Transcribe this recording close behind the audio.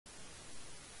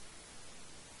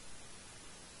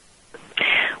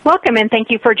Welcome and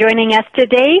thank you for joining us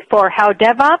today for how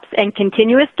DevOps and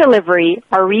continuous delivery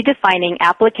are redefining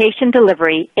application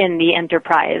delivery in the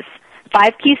enterprise.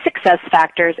 5 key success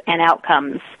factors and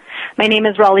outcomes. My name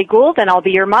is Raleigh Gould and I'll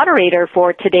be your moderator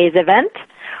for today's event.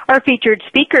 Our featured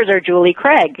speakers are Julie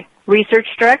Craig, Research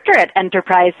Director at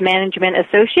Enterprise Management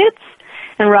Associates,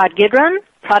 and Rod Gidron,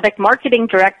 Product Marketing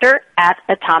Director at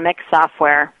Automic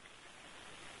Software.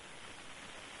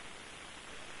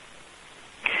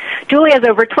 Julie has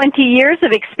over 20 years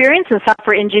of experience in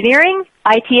software engineering,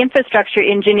 IT infrastructure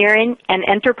engineering, and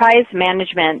enterprise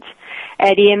management.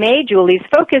 At EMA, Julie's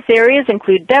focus areas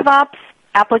include DevOps,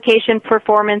 application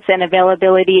performance and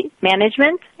availability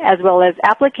management, as well as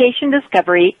application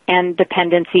discovery and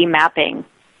dependency mapping.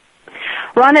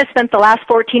 Ron has spent the last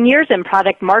 14 years in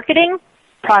product marketing,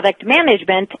 product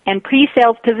management, and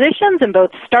pre-sales positions in both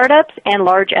startups and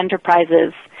large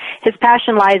enterprises. His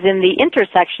passion lies in the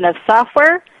intersection of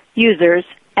software, users,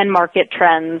 and market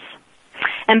trends.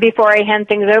 And before I hand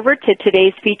things over to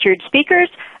today's featured speakers,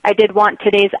 I did want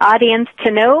today's audience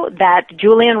to know that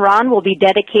Julie and Ron will be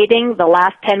dedicating the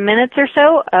last 10 minutes or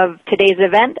so of today's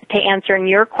event to answering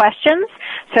your questions.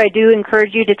 So I do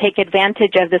encourage you to take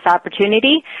advantage of this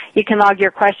opportunity. You can log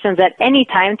your questions at any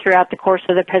time throughout the course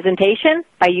of the presentation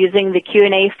by using the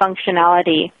Q&A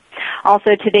functionality.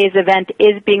 Also, today's event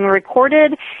is being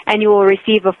recorded, and you will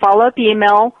receive a follow-up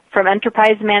email from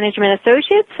Enterprise Management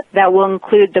Associates that will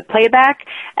include the playback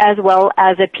as well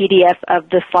as a PDF of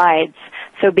the slides.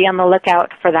 So be on the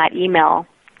lookout for that email.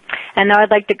 And now I'd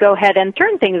like to go ahead and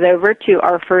turn things over to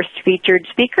our first featured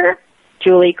speaker,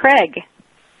 Julie Craig.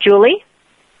 Julie?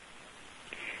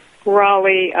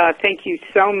 Raleigh, thank you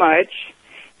so much.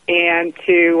 And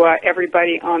to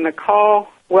everybody on the call,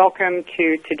 welcome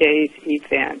to today's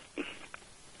event.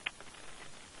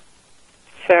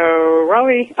 So,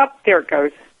 Raleigh, there it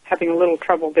goes. Having a little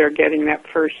trouble there getting that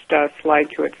first slide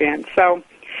to advance. So,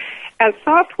 as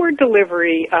software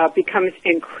delivery becomes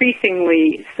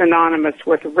increasingly synonymous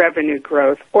with revenue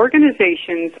growth,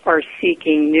 organizations are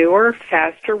seeking newer,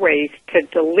 faster ways to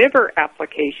deliver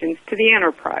applications to the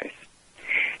enterprise.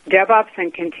 DevOps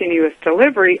and continuous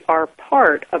delivery are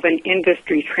part of an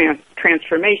industry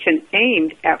transformation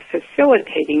aimed at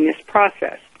facilitating this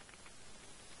process.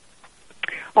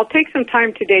 I'll take some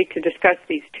time today to discuss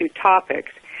these two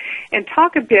topics and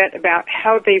talk a bit about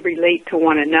how they relate to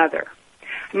one another.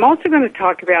 I'm also going to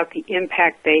talk about the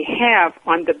impact they have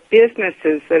on the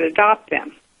businesses that adopt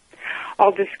them.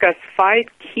 I'll discuss 5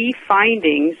 key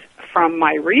findings from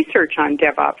my research on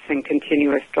DevOps and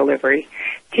continuous delivery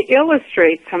to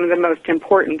illustrate some of the most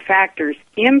important factors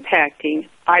impacting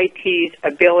IT's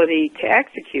ability to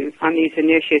execute on these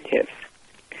initiatives.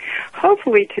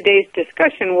 Hopefully, today's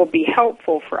discussion will be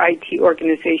helpful for IT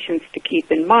organizations to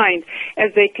keep in mind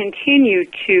as they continue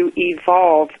to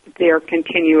evolve their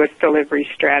continuous delivery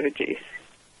strategies.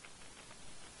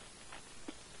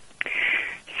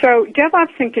 So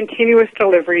DevOps and continuous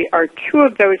delivery are two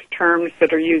of those terms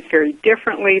that are used very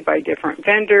differently by different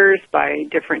vendors, by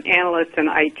different analysts and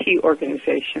IT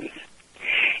organizations.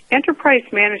 Enterprise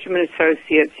Management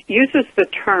Associates uses the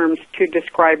terms to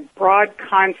describe broad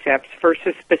concepts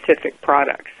versus specific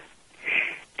products.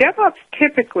 DevOps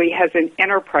typically has an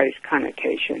enterprise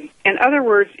connotation. In other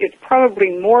words, it's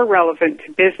probably more relevant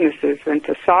to businesses than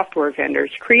to software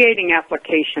vendors creating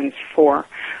applications for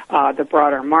the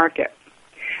broader market.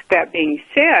 That being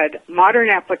said, modern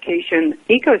application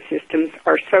ecosystems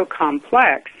are so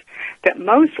complex that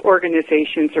most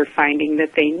organizations are finding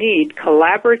that they need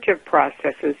collaborative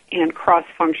processes and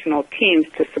cross-functional teams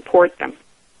to support them.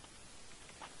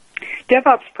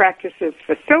 DevOps practices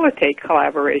facilitate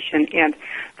collaboration, and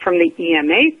from the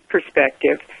EMA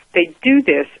perspective, they do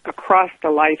this across the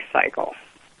life cycle.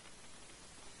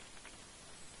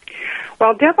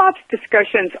 While DevOps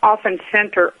discussions often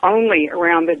center only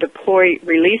around the deploy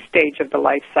release stage of the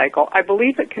life cycle, I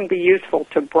believe it can be useful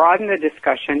to broaden the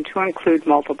discussion to include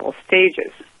multiple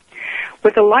stages.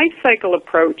 With a life cycle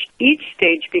approach, each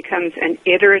stage becomes an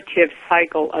iterative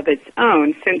cycle of its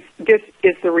own, since this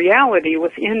is the reality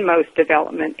within most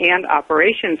development and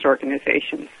operations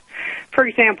organizations. For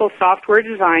example, software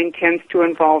design tends to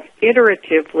evolve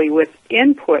iteratively with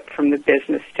input from the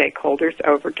business stakeholders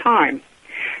over time.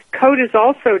 Code is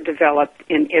also developed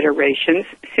in iterations,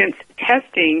 since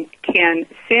testing can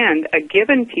send a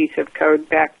given piece of code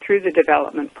back through the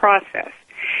development process.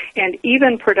 And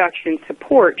even production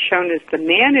support, shown as the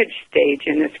managed stage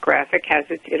in this graphic, has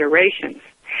its iterations.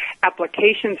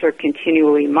 Applications are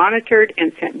continually monitored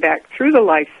and sent back through the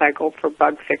life cycle for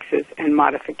bug fixes and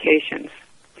modifications.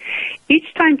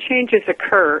 Each time changes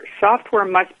occur, software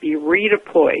must be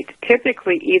redeployed,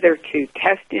 typically either to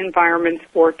test environments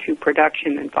or to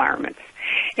production environments.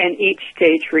 And each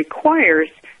stage requires,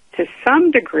 to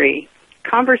some degree,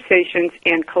 conversations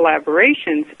and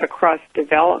collaborations across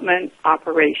development,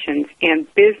 operations,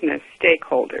 and business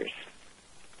stakeholders.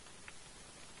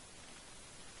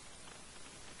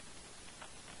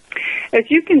 As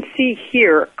you can see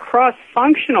here,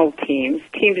 cross-functional teams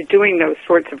doing those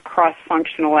sorts of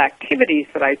cross-functional activities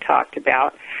that I talked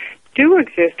about, do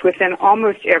exist within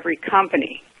almost every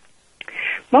company.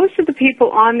 Most of the people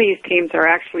on these teams are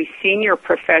actually senior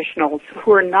professionals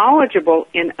who are knowledgeable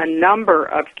in a number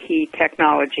of key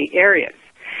technology areas.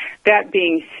 That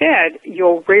being said,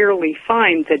 you'll rarely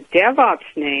find the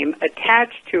DevOps name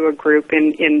attached to a group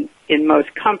in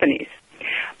most companies.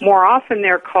 More often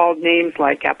they're called names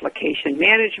like application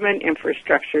management,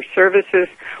 infrastructure services,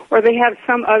 or they have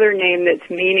some other name that's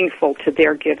meaningful to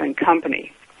their given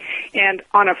company. And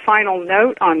on a final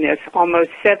note on this, almost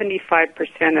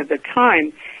 75% of the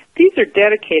time, these are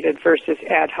dedicated versus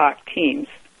ad hoc teams.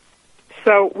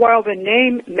 So while the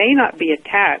name may not be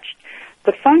attached,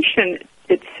 the function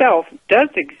itself does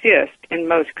exist in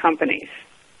most companies.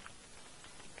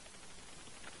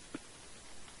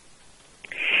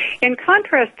 In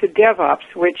contrast to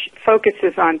DevOps, which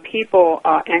focuses on people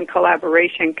and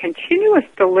collaboration, continuous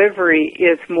delivery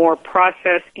is more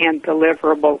process and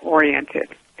deliverable oriented.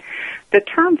 The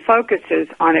term focuses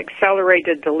on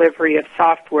accelerated delivery of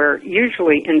software,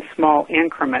 usually in small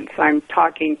increments. I'm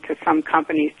talking to some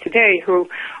companies today who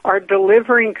are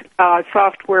delivering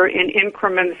software in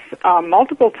increments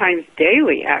multiple times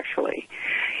daily, actually.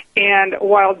 And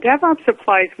while DevOps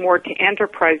applies more to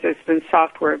enterprises than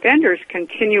software vendors,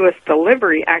 continuous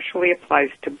delivery actually applies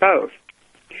to both.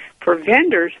 For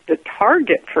vendors, the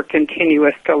target for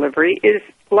continuous delivery is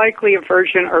likely a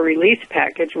version or release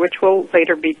package, which will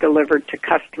later be delivered to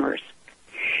customers.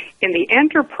 In the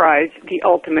enterprise, the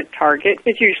ultimate target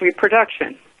is usually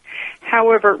production.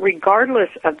 However, regardless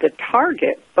of the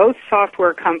target, both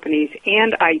software companies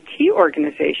and IT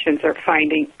organizations are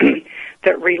finding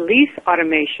that release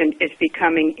automation is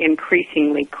becoming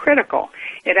increasingly critical.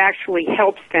 It actually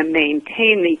helps them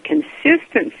maintain the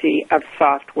consistency of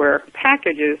software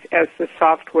packages as the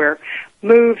software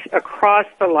moves across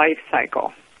the life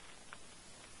cycle.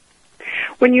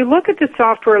 When you look at the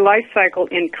software lifecycle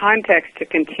in context to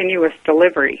continuous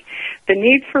delivery, the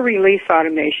need for release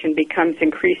automation becomes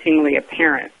increasingly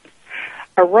apparent.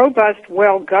 A robust,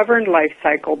 well-governed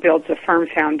lifecycle builds a firm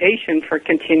foundation for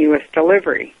continuous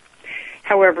delivery.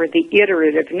 However, the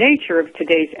iterative nature of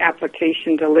today's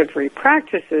application delivery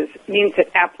practices means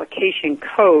that application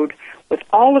code, with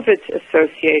all of its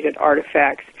associated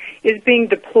artifacts, is being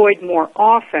deployed more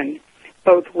often,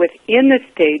 both within the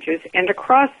stages and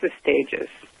across the stages.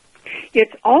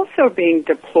 It's also being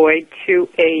deployed to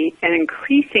an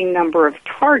increasing number of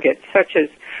targets, such as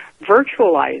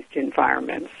virtualized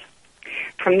environments.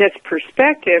 From this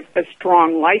perspective, a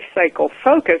strong lifecycle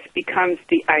focus becomes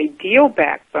the ideal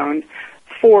backbone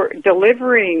for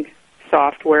delivering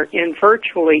software in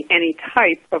virtually any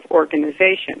type of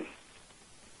organization.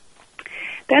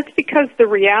 That's because the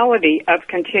reality of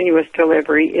continuous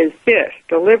delivery is this: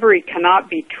 delivery cannot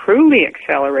be truly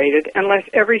accelerated unless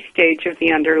every stage of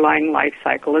the underlying life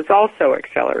cycle is also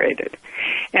accelerated.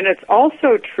 And it's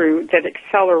also true that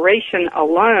acceleration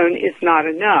alone is not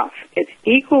enough. It's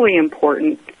equally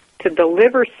important to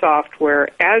deliver software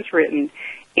as written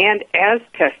and as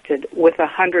tested with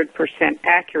 100%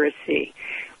 accuracy,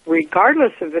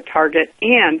 regardless of the target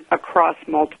and across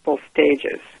multiple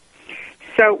stages.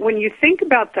 So when you think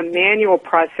about the manual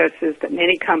processes that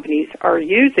many companies are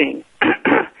using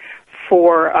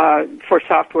for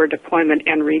software deployment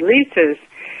and releases,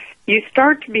 you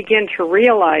start to begin to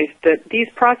realize that these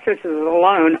processes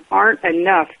alone aren't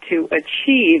enough to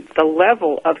achieve the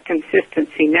level of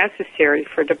consistency necessary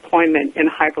for deployment in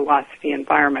high-velocity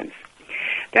environments.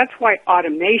 That's why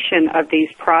automation of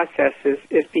these processes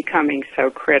is becoming so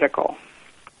critical.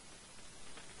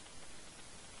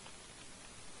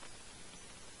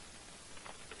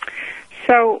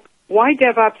 So why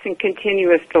DevOps and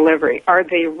continuous delivery? Are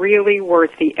they really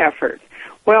worth the effort?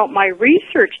 Well, my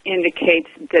research indicates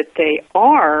that they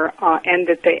are, and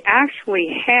that they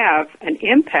actually have an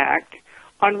impact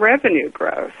on revenue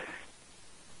growth.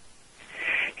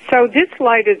 So this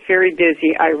slide is very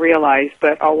busy, I realize,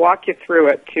 but I'll walk you through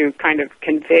it to kind of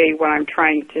convey what I'm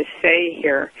trying to say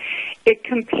here. It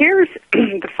compares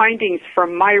the findings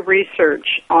from my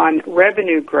research on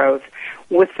revenue growth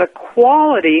with the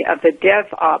quality of the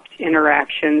DevOps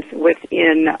interactions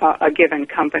within a given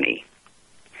company.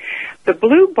 The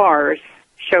blue bars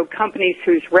show companies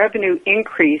whose revenue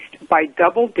increased by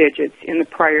double digits in the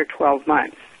prior 12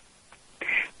 months. The double digits in the prior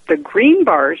 12 months. The green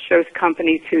bars shows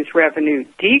companies whose revenue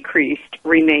decreased,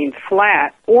 remained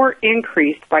flat, or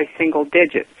increased by single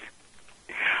digits.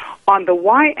 On the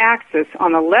y-axis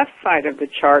on the left side of the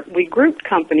chart, we grouped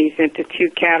companies into two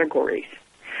categories.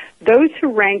 Those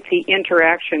who rank the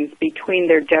interactions between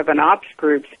their Dev and Ops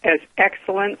groups as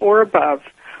excellent or above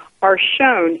are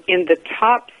shown in the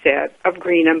top set of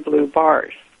green and blue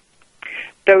bars.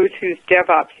 Those whose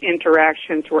DevOps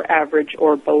interactions were average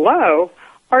or below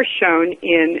are shown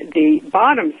in the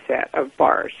bottom set of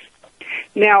bars.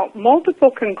 Now,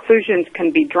 multiple conclusions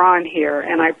can be drawn here,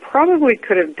 and I probably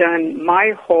could have done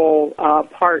my whole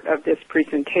part of this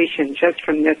presentation just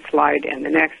from this slide and the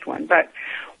next one. But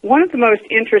one of the most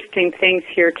interesting things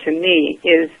here to me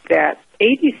is that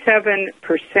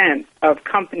 87% of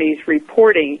companies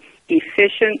reporting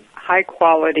efficient,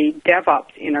 high-quality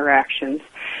DevOps interactions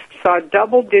saw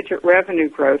double-digit revenue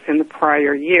growth in the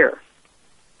prior year.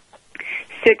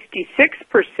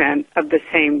 66% of the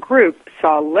same group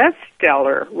saw less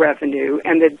stellar revenue,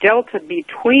 and the delta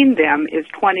between them is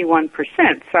 21%.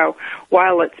 So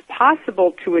while it's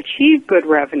possible to achieve good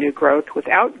revenue growth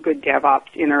without good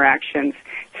DevOps interactions,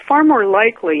 it's far more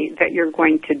likely that you're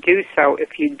going to do so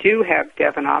if you do have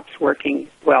Dev and Ops working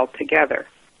well together.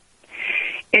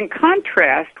 In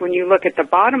contrast, when you look at the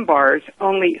bottom bars,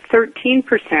 only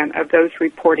 13% of those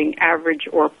reporting average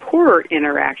or poorer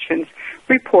interactions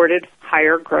reported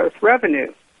higher growth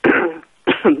revenue.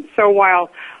 So while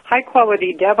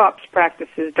high-quality DevOps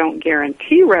practices don't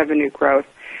guarantee revenue growth,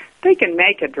 they can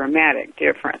make a dramatic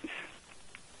difference.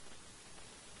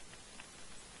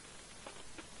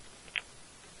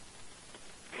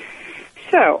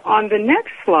 So on the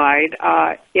next slide,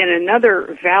 in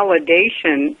another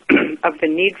validation of the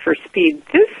need for speed,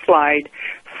 this slide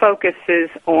focuses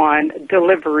on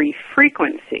delivery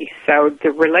frequency, so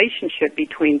the relationship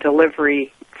between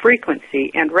delivery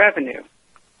frequency and revenue.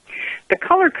 The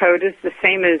color code is the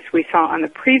same as we saw on the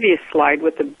previous slide,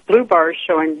 with the blue bars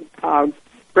showing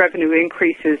revenue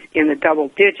increases in the double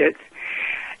digits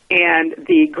and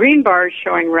the green bars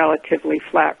showing relatively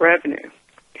flat revenue.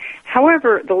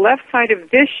 However, the left side of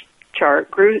this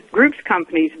chart groups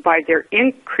companies by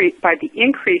the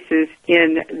increases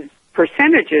in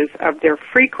percentages of their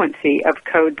frequency of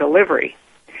code delivery.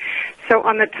 So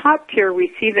on the top tier,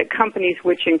 we see that companies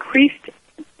which increased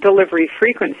delivery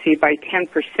frequency by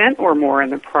 10% or more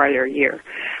in the prior year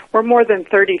were more than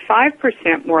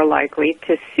 35% more likely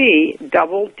to see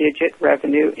double-digit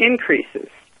revenue increases.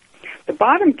 The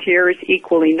bottom tier is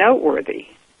equally noteworthy.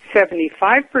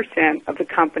 75% of the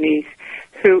companies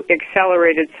who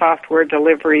accelerated software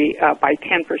delivery by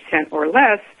 10% or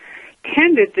less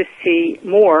tended to see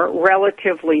more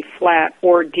relatively flat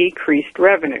or decreased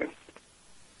revenue.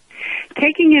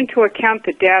 Taking into account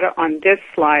the data on this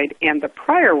slide and the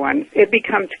prior ones, it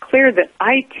becomes clear that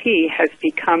IT has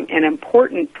become an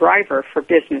important driver for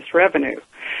business revenue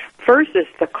versus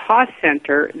the cost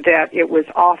center that it was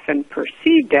often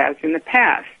perceived as in the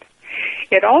past.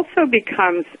 It also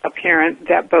becomes apparent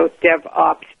that both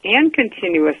DevOps and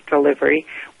continuous delivery,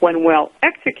 when well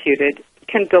executed,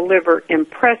 can deliver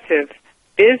impressive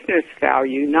business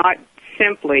value, not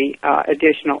simply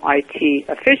additional IT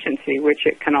efficiency, which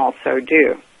it can also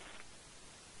do.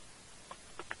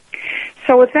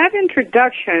 So with that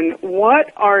introduction,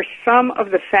 what are some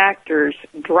of the factors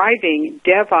driving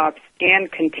DevOps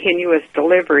and continuous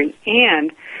delivery,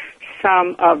 and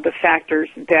some of the factors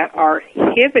that are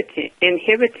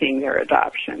inhibiting their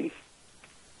adoption?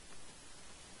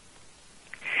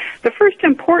 The first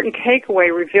important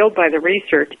takeaway revealed by the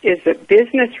research is that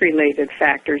business-related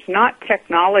factors, not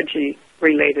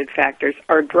technology-related factors,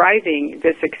 are driving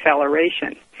this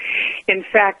acceleration. In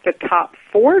fact, the top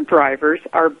 4 drivers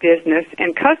are business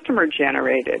and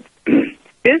customer-generated.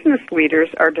 Business leaders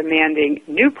are demanding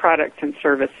new products and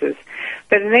services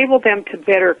that enable them to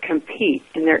better compete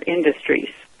in their industries.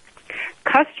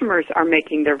 Customers are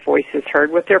making their voices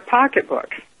heard with their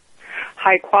pocketbooks.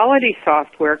 High-quality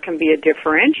software can be a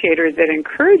differentiator that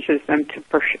encourages them to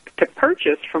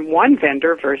purchase from one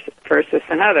vendor versus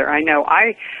another. I know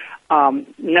I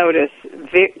notice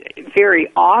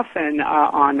very often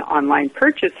on online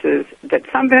purchases that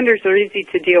some vendors are easy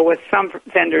to deal with, some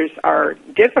vendors are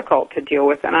difficult to deal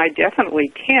with, and I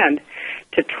definitely tend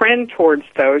to trend towards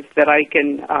those that I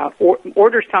can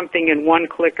order something in one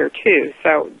click or two.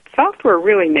 So software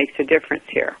really makes a difference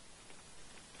here.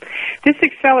 This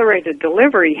accelerated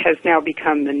delivery has now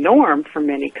become the norm for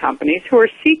many companies who are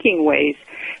seeking ways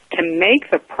to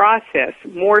make the process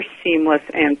more seamless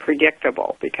and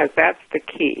predictable, because that's the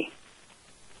key.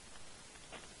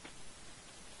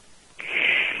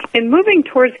 In moving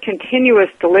towards continuous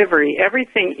delivery,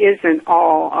 everything isn't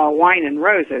all wine and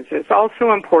roses. It's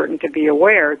also important to be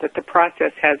aware that the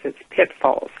process has its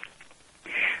pitfalls.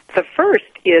 The first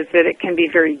is that it can be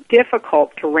very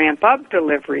difficult to ramp up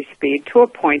delivery speed to a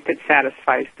point that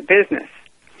satisfies the business.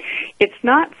 It's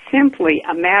not simply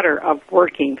a matter of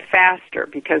working faster,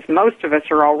 because most of us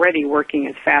are already working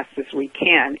as fast as we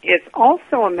can. It's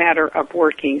also a matter of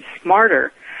working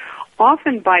smarter,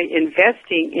 often by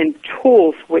investing in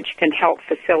tools which can help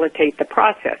facilitate the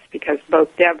process, because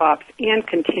both DevOps and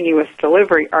continuous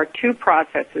delivery are two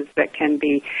processes that can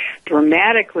be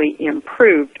dramatically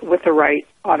improved with the right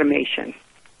automation.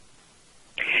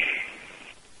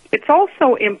 It's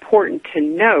also important to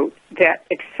note that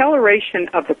acceleration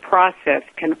of the process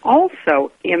can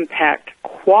also impact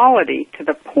quality to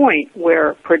the point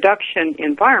where production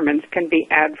environments can be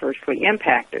adversely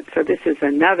impacted. So this is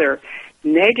another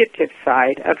negative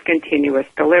side of continuous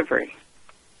delivery.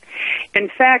 In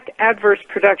fact, adverse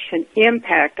production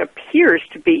impact appears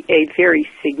to be a very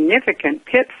significant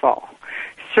pitfall.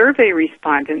 Survey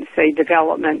respondents say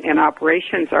development and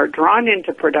operations are drawn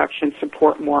into production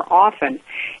support more often,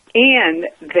 and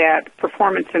that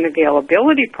performance and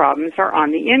availability problems are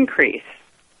on the increase.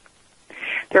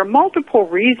 There are multiple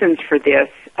reasons for this,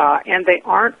 and they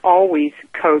aren't always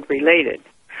code-related.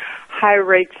 High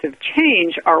rates of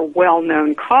change are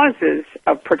well-known causes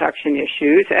of production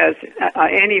issues, as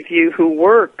any of you who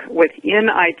work within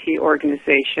IT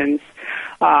organizations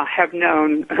have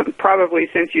known probably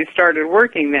since you started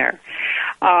working there.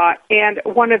 And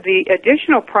one of the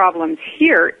additional problems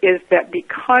here is that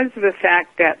because of the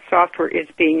fact that software is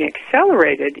being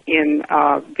accelerated in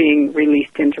being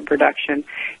released into production,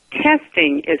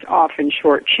 testing is often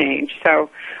shortchanged. So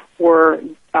we're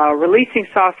releasing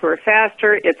software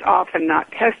faster. It's often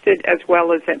not tested as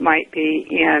well as it might be,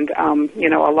 and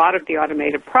a lot of the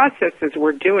automated processes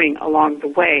we're doing along the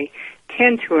way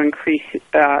tend to increase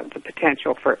the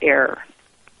potential for error.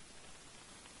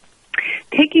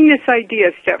 Taking this idea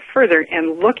a step further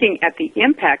and looking at the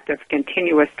impact of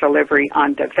continuous delivery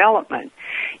on development,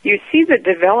 you see that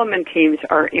development teams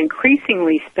are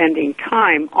increasingly spending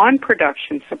time on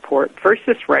production support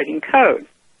versus writing code.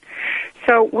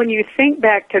 So when you think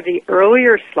back to the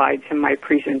earlier slides in my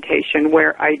presentation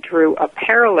where I drew a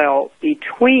parallel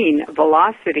between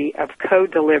velocity of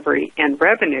code delivery and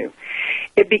revenue,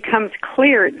 it becomes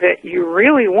clear that you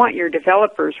really want your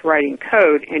developers writing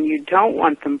code and you don't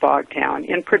want them bogged down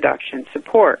in production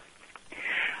support.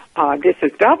 This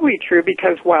is doubly true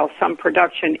because while some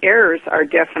production errors are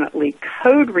definitely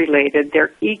code-related,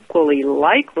 they're equally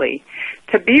likely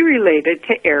to be related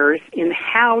to errors in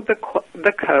how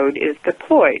the code is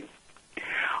deployed.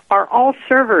 Are all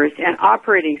servers and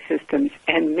operating systems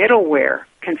and middleware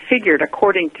configured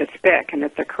according to spec and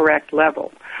at the correct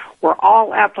level? Were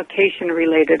all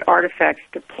application-related artifacts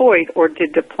deployed, or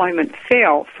did deployment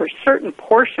fail for certain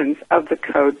portions of the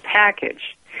code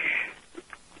package?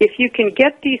 If you can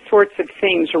get these sorts of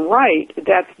things right,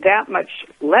 that's that much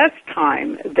less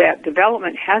time that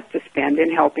development has to spend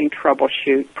in helping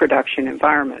troubleshoot production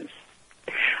environments.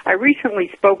 I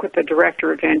recently spoke with the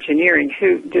director of engineering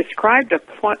who described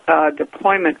a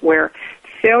deployment where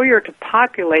failure to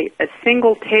populate a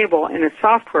single table in a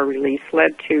software release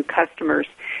led to customers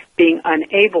being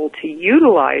unable to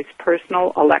utilize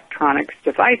personal electronics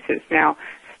devices. Now,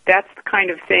 that's the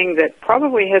kind of thing that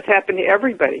probably has happened to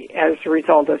everybody as a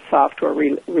result of software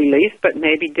release, but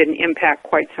maybe didn't impact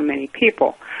quite so many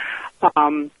people.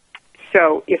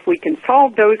 So if we can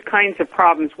solve those kinds of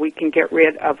problems, we can get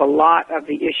rid of a lot of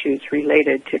the issues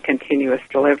related to continuous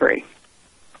delivery.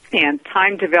 And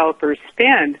time developers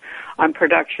spend on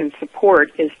production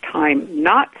support is time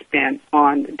not spent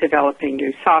on developing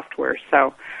new software.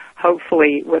 So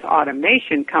hopefully with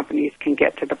automation, companies can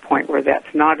get to the point where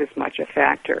that's not as much a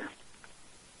factor.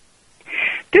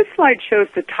 This slide shows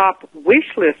the top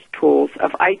wish list tools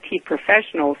of IT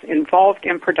professionals involved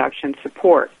in production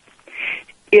support.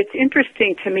 It's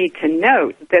interesting to me to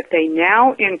note that they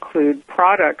now include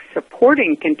products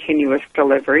supporting continuous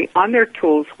delivery on their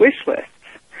tools wish lists.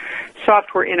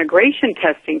 Software integration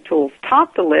testing tools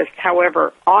top the list.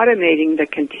 However, automating the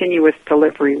continuous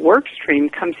delivery work stream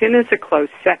comes in as a close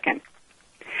second.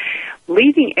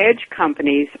 Leading edge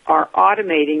companies are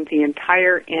automating the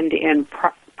entire end-to-end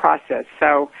process.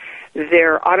 So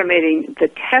they're automating the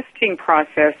testing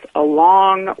process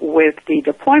along with the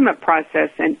deployment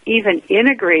process and even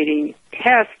integrating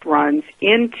test runs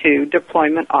into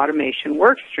deployment automation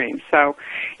work streams. So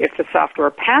if the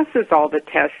software passes all the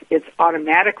tests, it's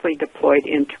automatically deployed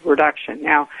into production.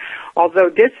 Now, although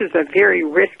this is a very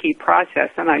risky process,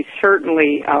 and I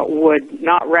certainly would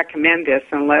not recommend this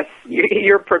unless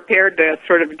you're prepared to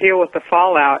sort of deal with the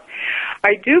fallout,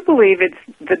 I do believe it's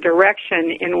the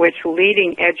direction in which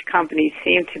leading edge companies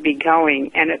seem to be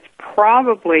going, and it's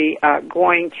probably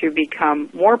going to become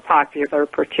more popular,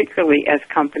 particularly as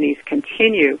companies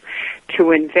continue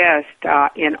to invest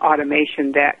in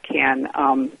automation that can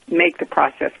make the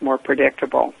process more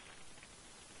predictable.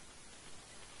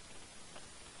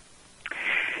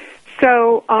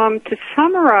 So to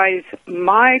summarize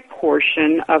my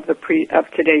portion of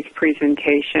today's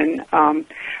presentation,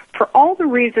 for all the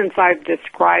reasons I've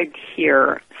described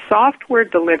here, software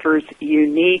delivers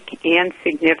unique and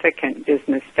significant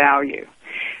business value.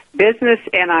 Business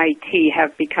and IT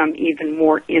have become even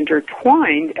more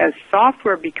intertwined as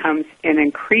software becomes an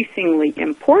increasingly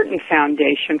important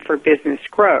foundation for business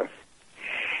growth.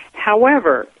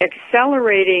 However,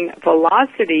 accelerating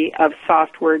velocity of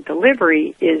software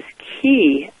delivery is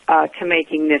key to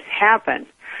making this happen.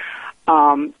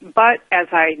 But as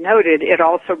I noted, it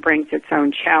also brings its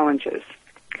own challenges.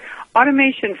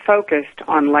 Automation focused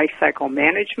on lifecycle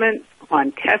management,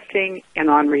 on testing, and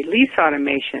on release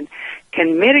automation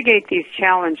can mitigate these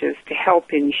challenges to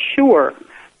help ensure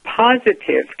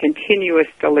positive continuous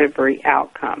delivery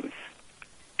outcomes.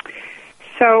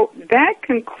 So that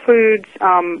concludes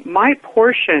my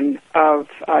portion of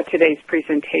today's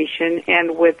presentation,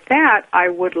 and with that, I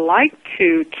would like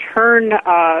to turn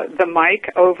the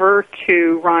mic over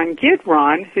to Ron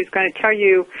Gidron, who's going to tell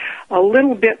you a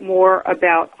little bit more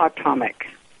about Automic.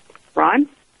 Ron?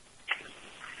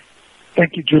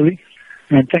 Thank you, Julie,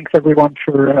 and thanks everyone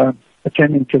for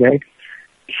attending today.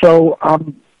 So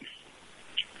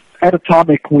at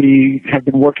Automic, we have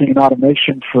been working in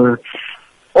automation for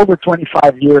over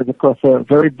 25 years across a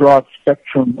very broad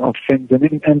spectrum of things,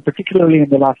 and particularly in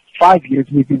the last 5 years,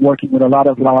 we've been working with a lot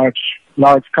of large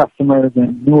customers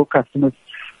and newer customers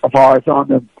of ours on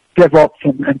the DevOps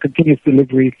and continuous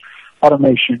delivery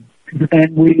automation.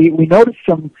 And we noticed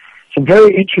some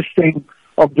very interesting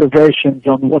observations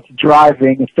on what's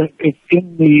driving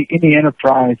in the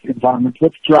enterprise environment,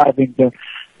 what's driving the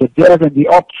dev and the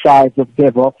ops side of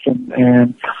DevOps,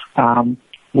 and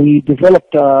we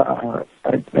developed a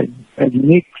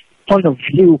unique point of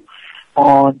view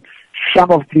on some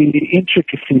of the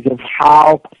intricacies of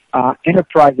how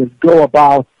enterprises go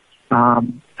about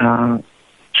transitioning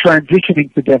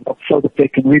to DevOps so that they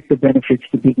can reap the benefits,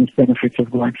 the business benefits of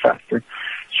going faster.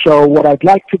 So what I'd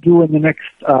like to do in the next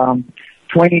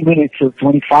 20 minutes or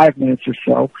 25 minutes or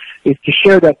so is to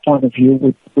share that point of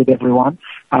view with everyone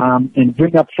and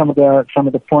bring up some of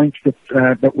the points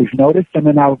that we've noticed, and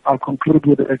then I'll conclude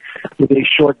with a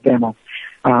short demo.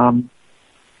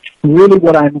 Really,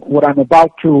 what I'm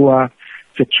about to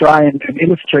try and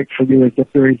illustrate for you is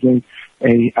that there is a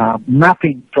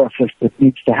mapping process that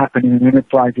needs to happen in an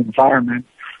enterprise environment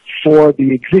for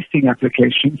the existing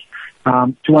applications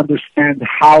to understand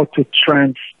how to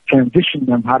transition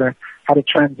them, how to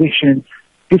transition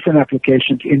different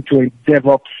applications into a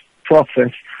DevOps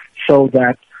process so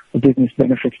that the business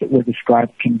benefits that were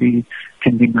described can be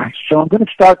matched. So I'm going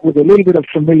to start with a little bit of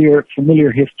familiar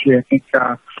history. I think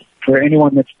for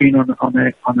anyone that's been on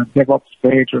a DevOps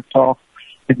page or talk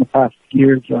in the past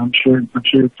years, I'm sure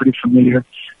you're pretty familiar.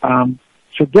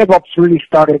 So DevOps really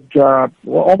started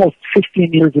almost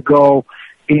 15 years ago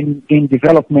in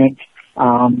development.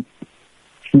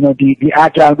 The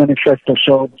Agile Manifesto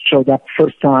showed up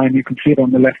first time. You can see it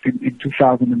on the left in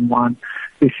 2001.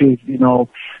 This is,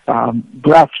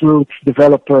 grassroots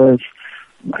developers,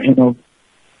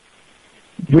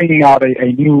 bringing out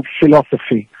a new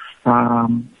philosophy.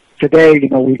 Today,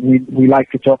 we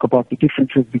like to talk about the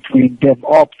differences between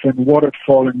DevOps and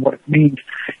waterfall and what it means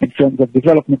in terms of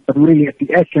development. But really, at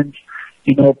the essence,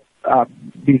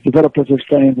 these developers are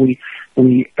saying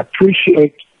we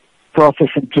appreciate process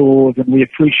and tools, and we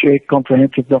appreciate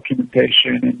comprehensive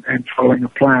documentation and following a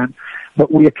plan, but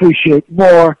we appreciate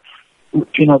more,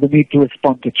 the need to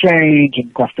respond to change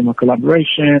and customer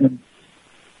collaboration and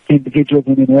individuals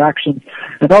and interactions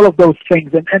and all of those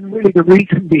things. And really the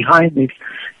reason behind this,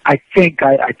 I think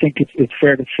it's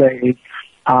fair to say, is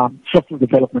software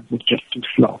development was just too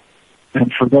slow.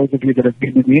 And for those of you that have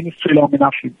been in the industry long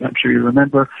enough, I'm sure you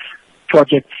remember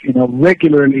projects,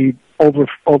 regularly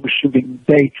overshooting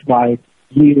dates by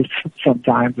years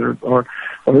sometimes, or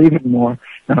even more.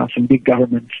 Some big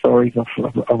government stories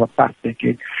of a past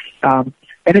decade. And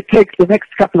it takes the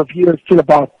next couple of years till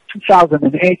about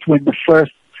 2008 when the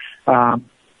first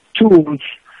tools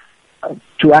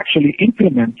to actually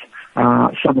implement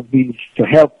some of these, to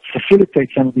help facilitate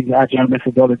some of these agile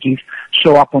methodologies,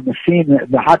 show up on the scene.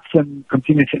 The Hudson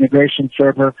Continuous Integration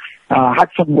Server,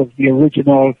 Hudson was the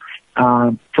original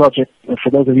project. For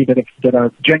those of you that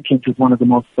are, Jenkins is one of the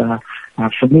most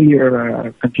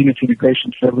familiar continuous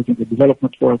integration servers in the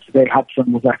development world today.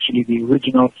 Hudson was actually the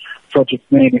original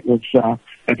project name. It was,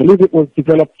 I believe it was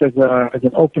developed as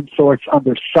an open source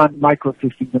under Sun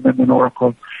Microsystems, and then when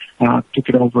Oracle took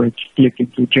it over, it split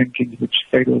into Jenkins, which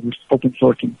stayed over open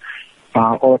sourcing.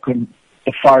 Oracle,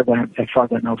 as far as I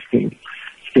know,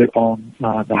 still own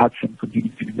the Hudson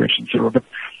Continuous Integration Server. But,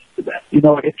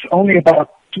 it's only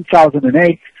about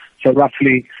 2008, so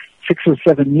roughly 6 or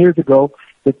 7 years ago,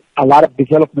 that a lot of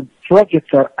development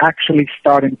projects are actually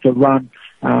starting to run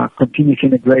continuous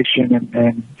integration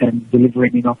and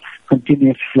delivering,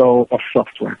 continuous flow of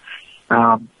software.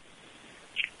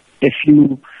 If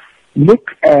you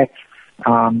look at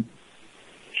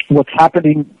what's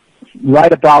happening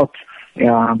right about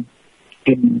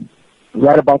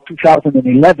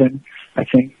 2011, I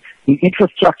think the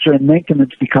infrastructure and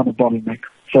maintenance become a bottleneck.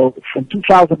 So from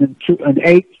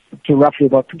 2008 to roughly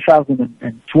about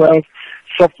 2012,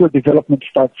 software development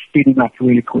starts speeding up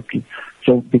really quickly.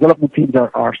 So development teams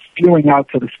are spewing out,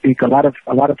 so to speak, a lot of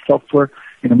software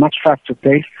in a much faster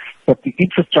pace, but the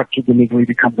infrastructure delivery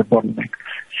becomes a bottleneck.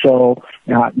 So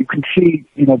you can see,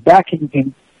 back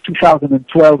in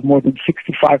 2012, more than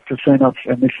 65% of,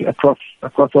 and this is across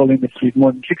all industries,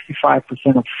 more than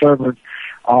 65% of servers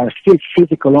are still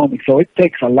physical only. So it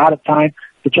takes a lot of time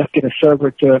to just get a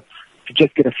server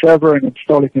and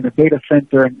install it in a data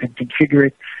center and configure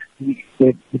it.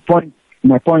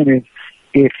 My point is,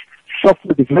 if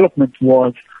software development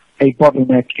was a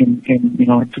bottleneck in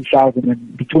 2000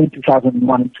 and between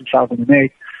 2001 and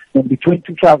 2008, then between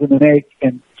 2008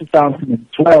 and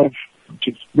 2012, which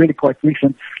is really quite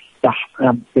recent, the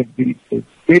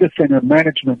data center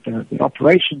management, the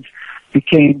operations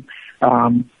became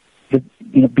a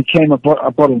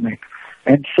bottleneck.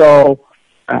 And so,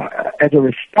 as a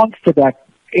response to that,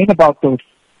 in about those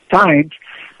times,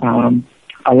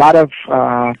 a lot of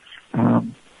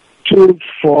tools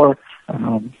for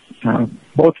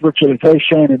both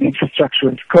virtualization and infrastructure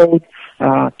as code,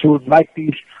 tools like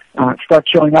these start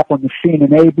showing up on the scene,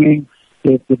 enabling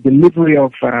the delivery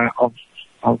of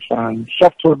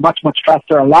software much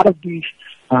faster. A lot of these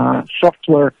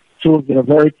software tools that are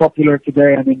very popular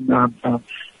today,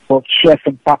 both Chef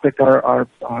and Puppet are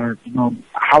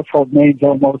household names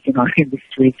almost in our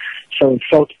industry. So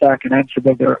SaltStack and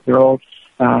Ansible, they're all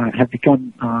have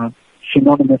become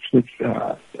synonymous with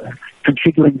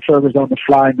configuring servers on the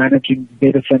fly, managing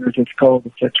data centers as code,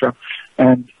 etc.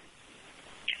 And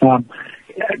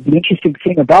the interesting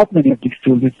thing about many of these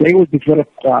tools is they were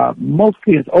developed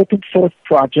mostly as open source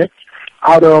projects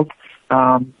out of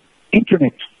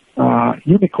internet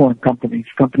unicorn companies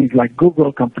like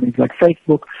Google, companies like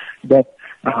Facebook, that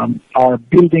are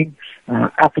building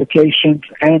applications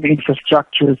and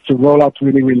infrastructures to roll out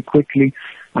really, really quickly.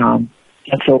 And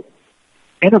so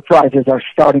enterprises are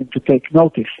starting to take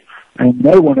notice, and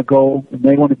they want to go and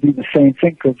they want to do the same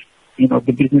thing because,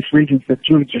 the business reasons that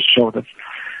Julie just showed us.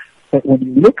 But when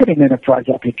you look at an enterprise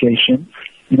application,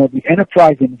 the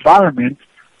enterprise environment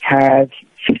has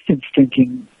systems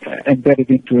thinking embedded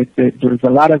into it. There's a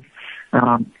lot of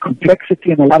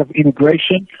complexity and a lot of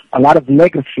integration, a lot of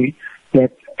legacy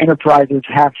that enterprises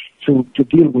have to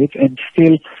deal with, and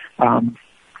still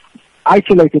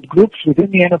isolated groups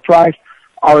within the enterprise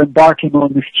are embarking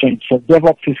on this change. So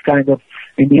DevOps is kind of,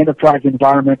 in the enterprise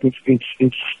environment,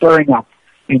 it's stirring up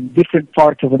in different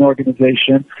parts of an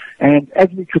organization. And as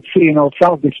we could see,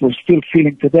 some of this we're still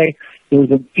feeling today. There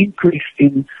is an increase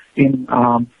in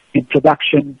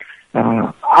production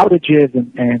outages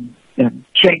and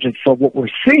changes. So what we're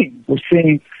seeing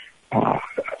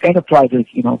enterprises,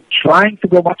 trying to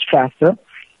go much faster,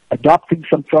 adopting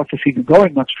some processes and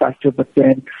going much faster, but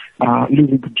then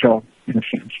losing control in a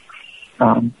sense.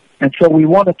 And so we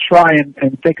want to try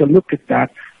and take a look at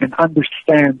that and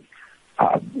understand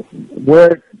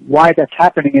why that's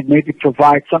happening, and maybe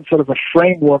provide some sort of a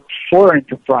framework for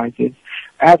enterprises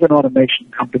as an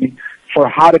automation company for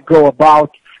how to go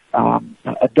about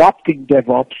adopting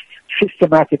DevOps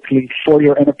systematically for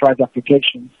your enterprise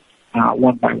applications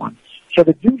one by one. So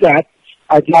to do that,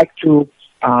 I'd like to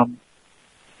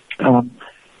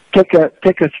take a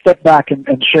step back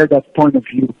and share that point of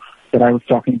view that I was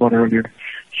talking about earlier.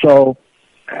 So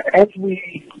as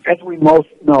we most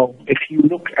know, if you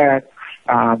look at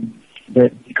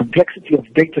the complexity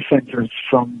of data centers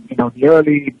from the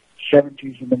early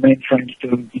 70s and the mainframes to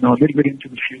a little bit into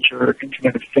the future,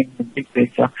 Internet of Things and big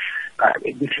data,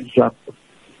 this is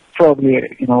probably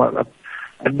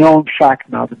a known fact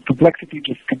now that complexity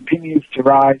just continues to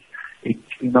rise. It's,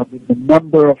 the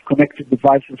number of connected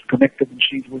devices, connected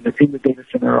machines within the data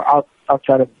center or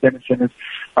outside of the data centers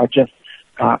are just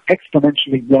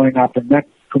exponentially blowing up, and that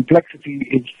complexity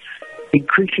is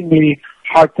increasingly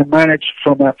hard to manage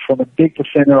from a data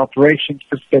center operations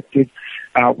perspective,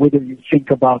 whether you think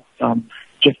about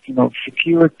just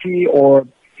security or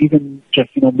even just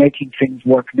making things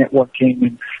work,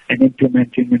 networking and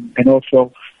implementing and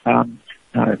also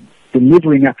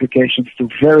delivering applications to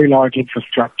very large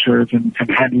infrastructures and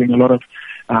handling a lot of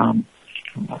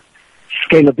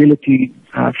scalability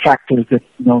factors that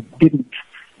didn't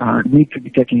need to be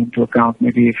taken into account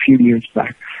maybe a few years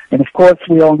back. And of course,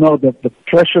 we all know that the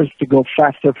pressures to go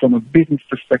faster from a business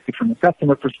perspective, from a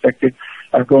customer perspective,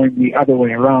 are going the other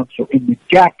way around. So in the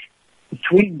gap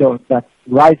between those, that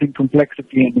rising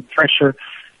complexity and the pressure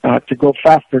to go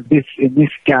faster, in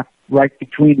this gap right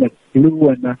between the blue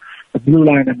and the blue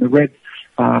line and the red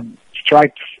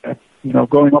stripes,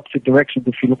 going opposite directions.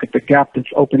 If you look at the gap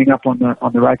that's opening up on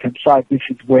the right-hand side, this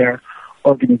is where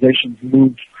organizations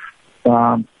lose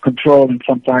control, and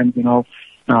sometimes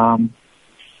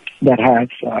that has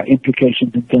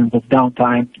implications in terms of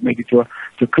downtime, maybe to a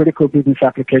critical business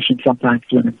application, sometimes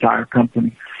to an entire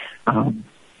company.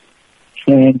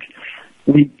 And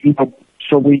we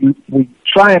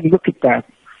try and look at that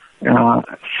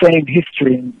same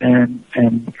history and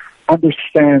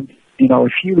understand.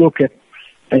 If you look at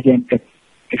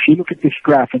this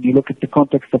graph and you look at the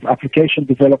context of application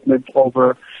development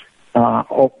over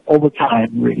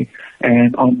time, really,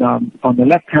 and on the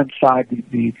left-hand side,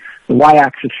 the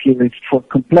y-axis here is for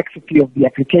complexity of the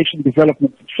application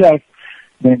development itself.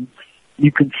 Then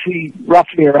you can see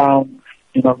roughly around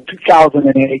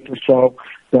 2008 or so,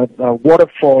 that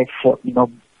waterfall for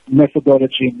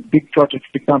methodology in big projects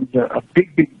becomes a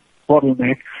big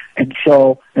bottleneck, and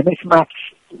this maps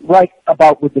right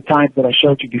about with the times that I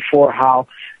showed you before, how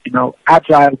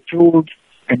agile tools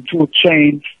and tool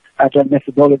chains, agile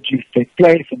methodologies take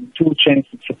place, and the tool chains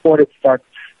that support it start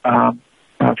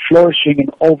flourishing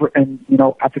and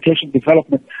application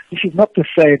development. This is not to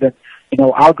say that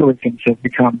algorithms have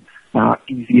become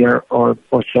easier or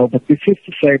so, but this is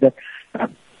to say that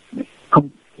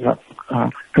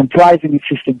comprising a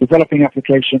system, developing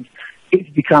applications is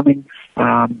becoming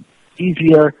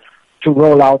easier to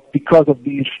roll out because of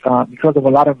a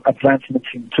lot of advancements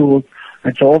in tools,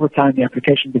 and so over time the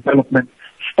application development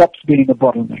stops being a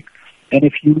bottleneck. And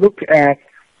if you look at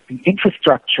the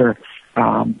infrastructure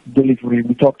delivery,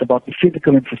 we talked about the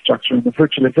physical infrastructure and the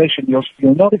virtualization,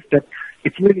 you'll notice that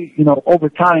it's really, over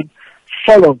time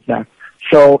follows that.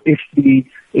 So if the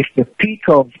peak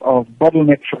of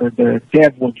bottleneck for the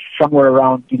dev was somewhere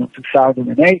around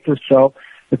 2008 or so,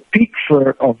 the peak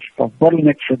of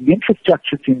bottleneck for the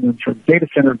infrastructure team and for data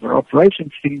centers or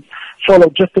operations teams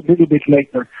followed just a little bit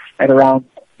later at around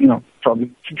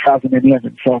probably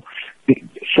 2011. So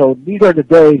these are the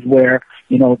days where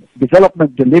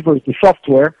development delivers the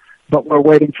software, but we're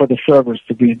waiting for the servers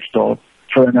to be installed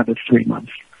for another 3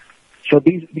 months. So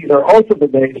these are also the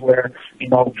days where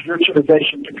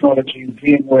virtualization technologies,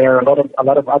 VMware, a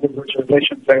lot of other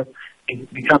virtualization players is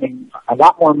becoming a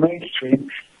lot more mainstream,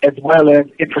 as well as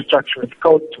infrastructure as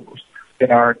code tools that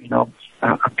are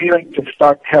appearing to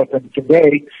start helping.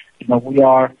 Today, we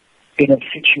are in a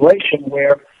situation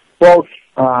where both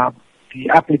the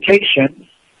application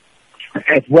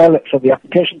so the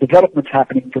application development is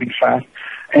happening pretty fast,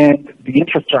 and the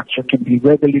infrastructure can be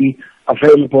readily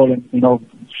available and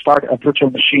start a virtual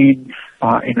machine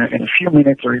in a few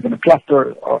minutes, or even a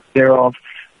cluster thereof,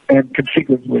 and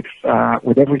configured with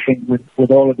everything,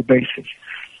 with all of the basics.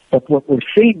 But what we're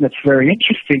seeing that's very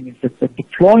interesting is that the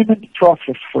deployment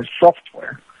process for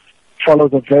software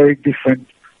follows a very different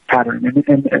pattern.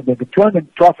 And the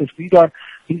deployment process, these are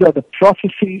the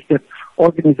processes that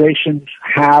organizations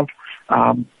have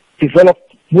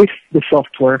developed with the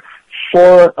software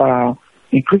for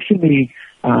increasing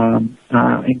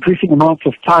amounts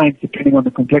of time, depending on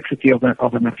the complexity of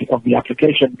the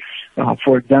application.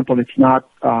 For example, it's not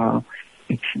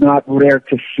rare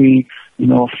to see a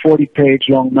 40-page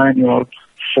long manual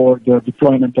for the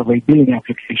deployment of a billing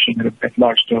application at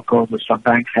large telcos, or some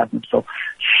banks have them. So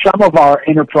some of our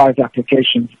enterprise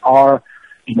applications are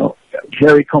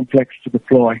very complex to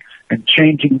deploy, and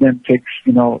changing them takes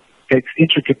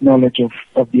intricate knowledge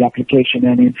of the application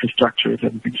and infrastructure and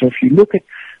everything. So if you look at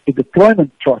the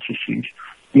deployment processes,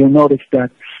 you'll notice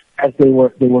that as they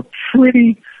were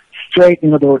pretty straight.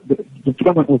 The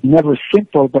deployment was never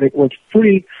simple, but it was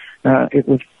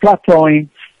plateauing.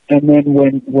 And then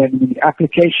when the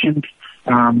applications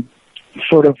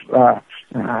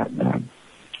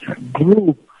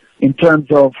grew in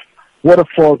terms of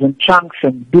waterfalls and chunks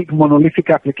and big monolithic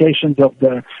applications of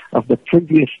the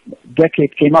previous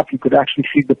decade came up, you could actually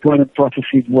see deployment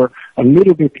processes were a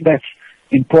little bit less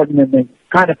important and they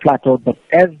kind of plateaued. But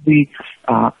as the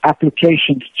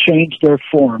applications changed their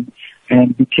form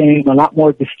and became a lot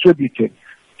more distributed,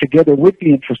 together with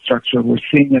the infrastructure, we're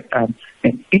seeing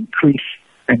an increase,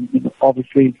 and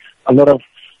obviously a lot of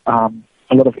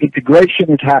integration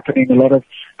is happening, a lot of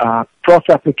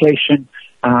cross-application.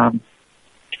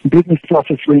 Business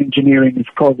process reengineering is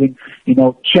causing,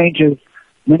 changes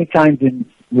many times in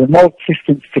remote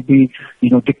systems to be,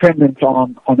 dependent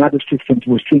on other systems.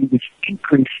 We're seeing this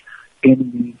increase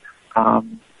in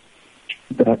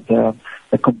the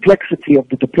complexity of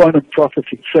the deployment process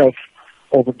itself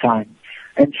over time.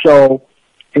 And so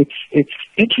it's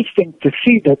interesting to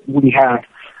see that we have,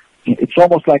 it's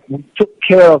almost like we took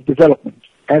care of development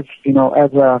as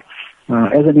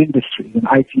an industry, an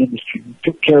IT industry. We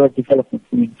took care of development.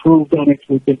 We improved on it.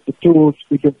 We built the tools.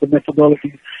 We built the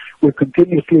methodologies. We're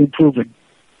continuously improving.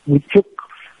 We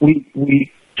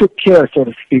took care, so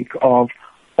to speak, of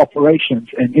operations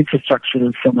and infrastructure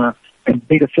and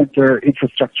data center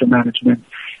infrastructure management,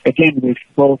 again, with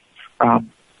both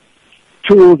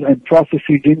tools and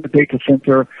processes in the data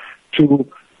center to,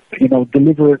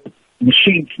 deliver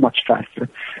machines much faster.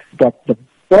 But the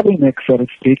bottleneck, so to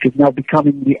speak, is now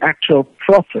becoming the actual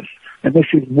process. And this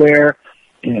is where,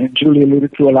 and Julie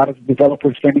alluded to, a lot of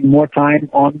developers spending more time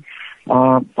on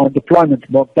deployment,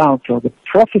 bogged down. So the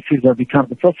processes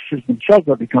themselves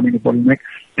are becoming a bottleneck,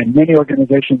 and many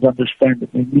organizations understand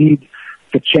that they need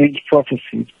to change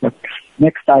processes. But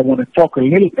next I want to talk a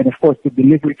little, and of course the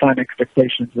delivery time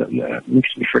expectations that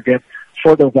we forget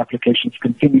for those applications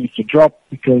continues to drop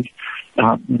because,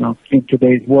 in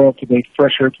today's world, today's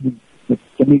pressure, the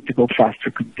need to go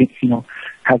faster,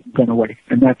 hasn't gone away,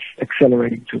 and that's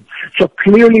accelerating too. So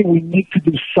clearly we need to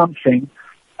do something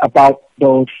about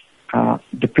those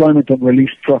deployment and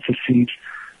release processes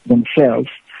themselves.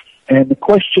 And the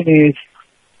question is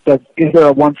there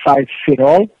a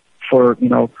one-size-fits-all for,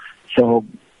 so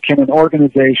can an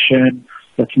organization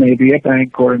that's maybe a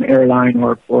bank or an airline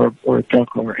or a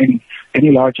telco or any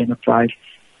large enterprise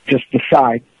just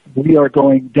decide we are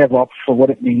going DevOps for what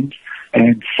it means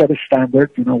and set a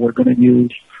standard? We're going to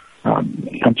use,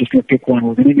 I'm just going to pick one,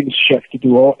 we're going to use Chef to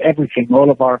do everything, all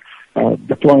of our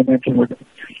deployments,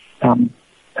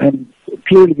 and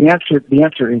clearly the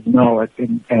answer is no.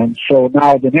 And so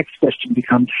now the next question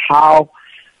becomes how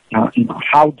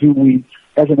do we,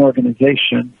 as an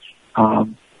organization,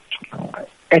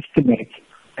 estimate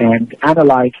and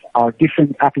analyze our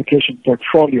different application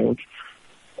portfolios,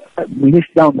 list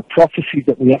down the processes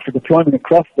that we have for deployment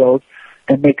across those,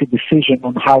 and make a decision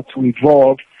on how to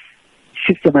evolve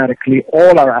systematically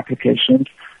all our applications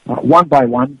one by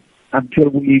one until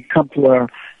we come to a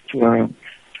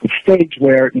stage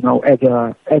where, as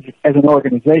an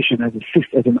organization, as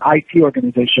an IT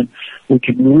organization, we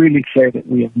can really say that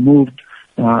we have moved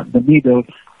the needle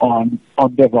on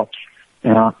DevOps,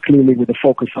 clearly with a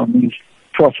focus on these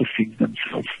processes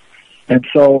themselves. And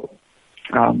so,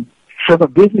 from a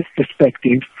business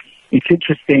perspective, it's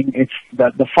interesting. It's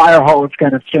that the fire hose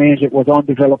kind of changed. It was on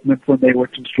development when they were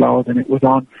too slow, and it was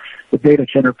on the data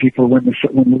center people when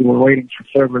we were waiting for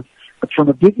servers. But from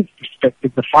a business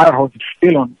perspective, the fire hose is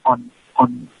still on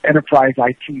enterprise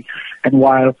IT. And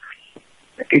while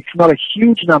it's not a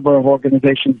huge number of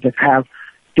organizations that have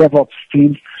DevOps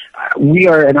teams, we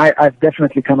are, and I've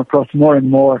definitely come across more and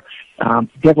more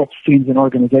DevOps teams in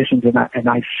organizations, and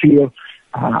I feel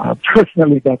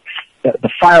personally that the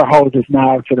fire hose is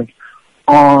now sort of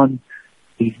on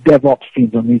these DevOps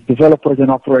teams, on these developers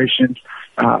and operations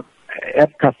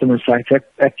at customer sites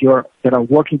that are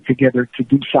working together to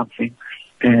do something.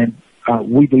 And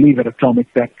we believe at Automic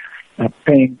that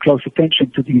paying close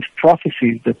attention to these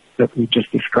processes that we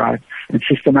just described and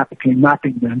systematically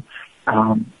mapping them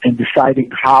and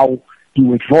deciding how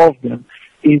you evolve them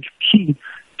is key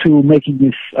to making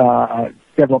this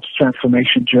DevOps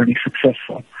transformation journey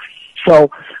successful.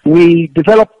 So we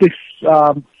developed this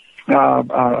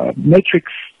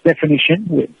matrix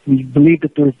definition. We believe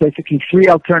that there's basically three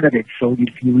alternatives. So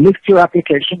you list your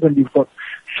applications, and you've got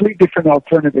three different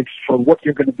alternatives for what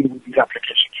you're going to do with these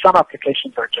applications. Some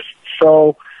applications are just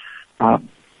so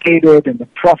dated, and the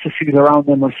processes around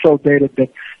them are so dated that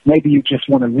maybe you just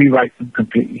want to rewrite them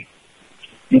completely.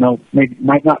 Maybe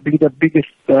might not be the biggest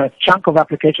chunk of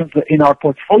applications in our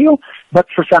portfolio, but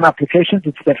for some applications,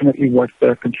 it's definitely worth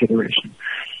the consideration.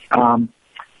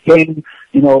 Then,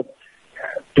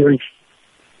 there's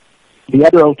the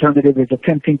other alternative is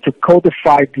attempting to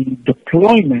codify the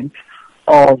deployment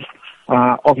of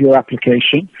of your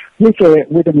application with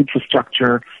an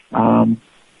infrastructure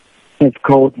as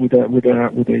code, with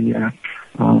a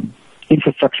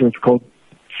infrastructure as code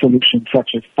solution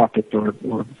such as Puppet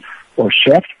or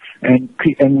Chef. And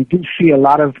we do see a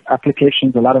lot of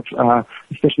applications, a lot of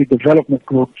especially development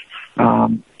groups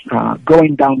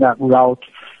going down that route,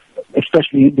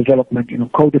 especially in development,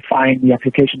 codifying the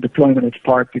application deployment as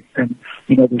part. And,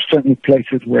 there's certainly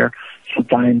places where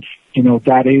sometimes,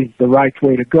 that is the right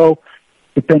way to go,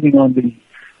 depending on the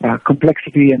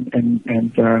complexity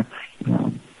and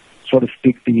so to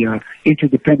speak, the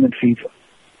interdependencies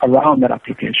around that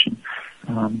application.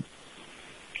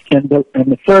 And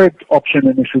the third option,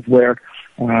 and this is where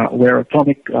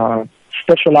Automic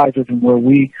specializes and where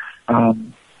we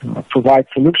provide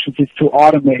solutions, is to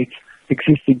automate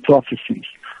existing processes.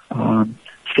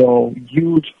 So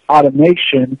use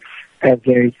automation as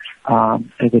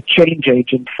a change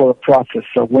agent for a process.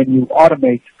 So when you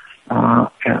automate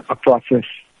a process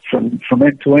from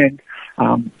end to end,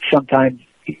 sometimes,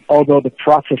 although the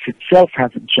process itself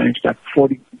hasn't changed, that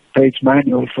 40-page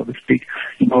manual, so to speak,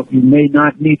 you may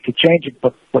not need to change it,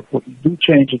 but what you do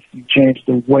change is you change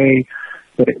the way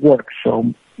that it works.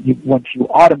 So once you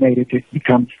automate it, it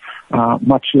becomes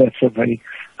much less of a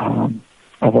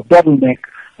bottleneck.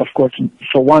 Of course,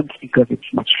 for once, because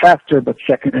it's much faster, but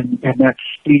second, and that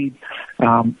speed,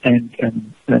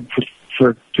 and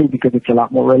for two, because it's a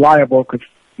lot more reliable, because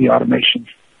the automation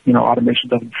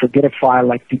doesn't forget a file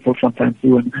like people sometimes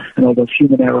do, and all those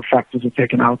human error factors are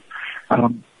taken out.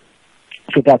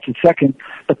 So that's the second.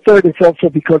 The third is also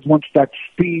because once that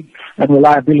speed and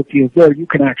reliability is there, you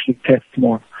can actually test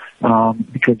more,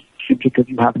 because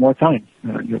you have more time.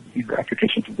 Your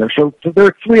applications are there. So there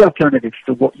are three alternatives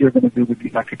to what you're going to do with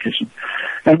these applications.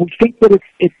 And we think that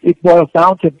it boils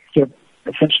down to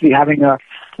essentially having a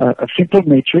simple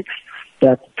matrix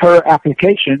that per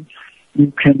application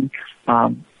you can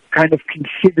kind of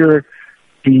consider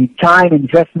the time,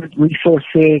 investment,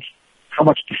 resources, how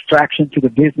much distraction to the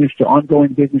business, to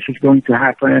ongoing business is going to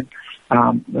happen,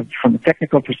 from a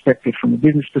technical perspective, from a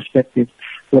business perspective,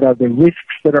 what are the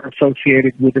risks that are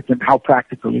associated with it, and how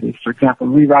practical it is. For example,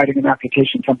 rewriting an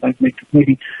application sometimes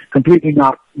maybe completely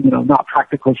not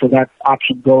practical, so that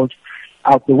option goes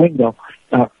out the window.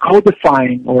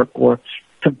 Codifying or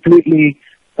completely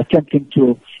attempting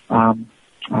to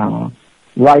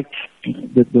write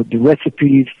the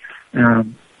recipes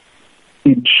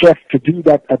in Chef to do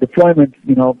that deployment,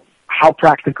 how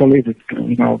practical is it?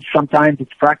 Sometimes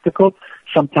it's practical.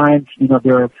 Sometimes,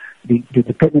 there are the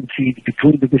dependencies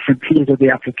between the different tiers of the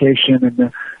application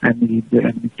and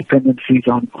the dependencies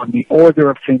on the order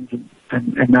of things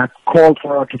and that call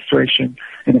for orchestration,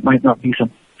 and it might not be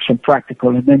some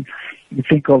practical. And then you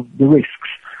think of the risks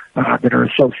that are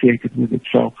associated with it.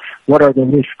 So what are the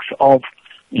risks of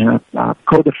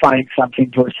codifying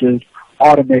something versus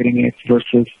automating it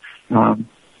versus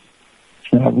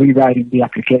rewriting the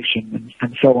application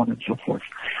and so on and so forth.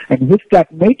 And with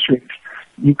that matrix,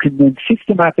 you can then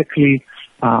systematically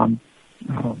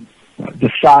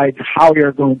decide how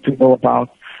you're going to go about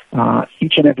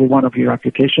each and every one of your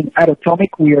applications. At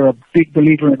Automic, we are a big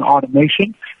believer in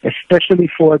automation, especially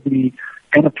for the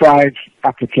enterprise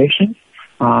applications.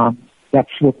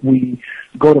 That's what we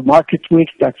go to market with.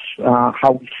 That's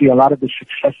how we see a lot of the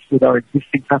success with our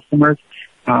existing customers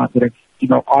that have,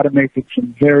 automated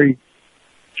some very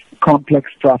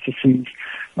complex processes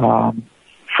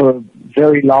for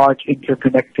very large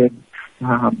interconnected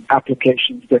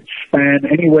applications that span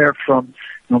anywhere from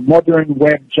modern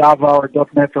web, Java or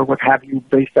 .NET or what have you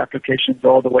based applications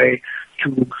all the way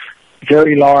to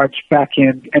very large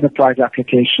back-end enterprise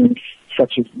applications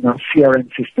such as CRM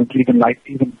systems,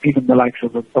 even the likes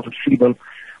of a Siebel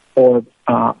or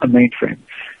a mainframe.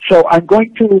 So I'm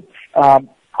going to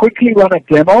quickly run a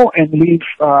demo and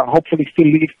hopefully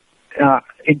still leave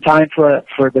in time for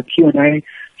the Q&A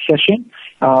session.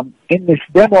 In this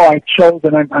demo, I chose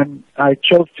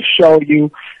to show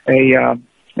you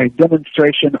a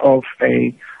demonstration of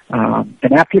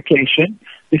an application.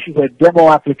 This is a demo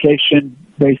application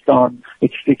based on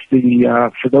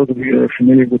for those of you that are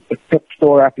familiar with the Pet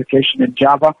Store application in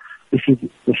Java. This is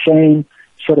the same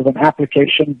sort of an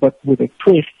application, but with a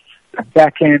twist. The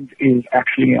back end is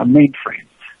actually a mainframe.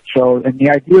 So, and the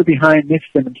idea behind this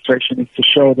demonstration is to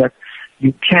show that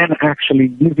you can actually,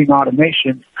 using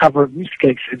automation, cover use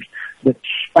cases that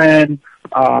span,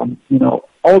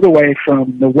 all the way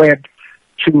from the web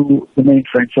to the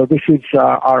mainframe. So this is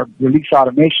our release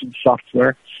automation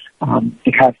software.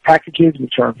 It has packages,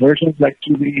 which are versions, like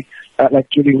Julie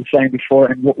was saying before.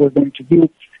 And what we're going to do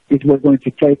is we're going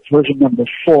to take version number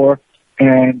 4,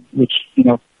 and which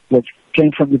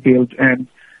came from the build, and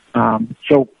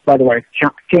So, by the way,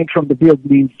 came from the build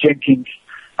means Jenkins,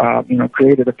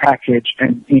 created a package,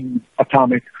 and in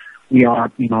Automic, we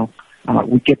are, we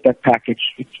get that package.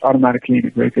 It's automatically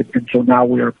integrated, and so now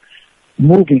we're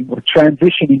moving or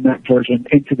transitioning that version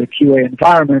into the QA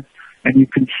environment, and you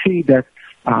can see that,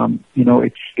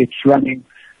 it's running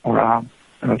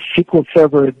SQL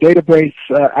Server database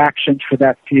actions for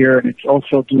that tier, and it's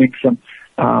also doing some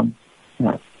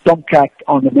Tomcat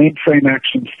on the mainframe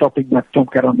action, stopping that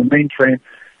Tomcat on the mainframe,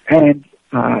 and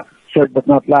third but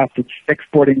not last, it's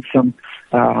exporting some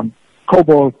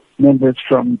COBOL members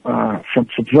from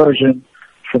Subversion,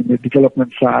 from the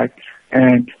development side,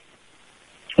 and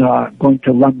going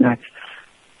to run that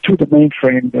to the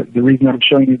mainframe. The reason I'm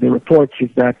showing you the reports is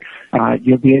that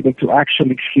you'll be able to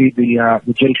actually see the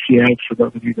JCL, for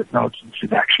those of you that know, this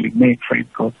is actually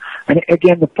mainframe code. And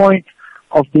again, the point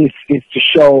of this is to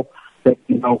show that,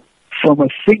 from a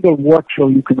single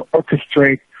workflow, you can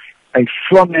orchestrate a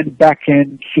front-end,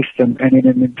 back-end system, and in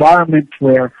an environment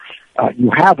where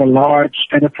you have a large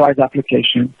enterprise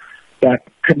application that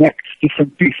connects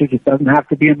different pieces. It doesn't have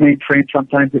to be a mainframe.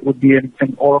 Sometimes it would be an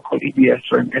Oracle EBS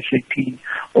or an SAP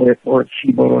or a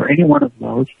Siebel or any one of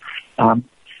those.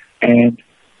 And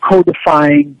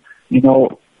codifying,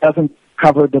 doesn't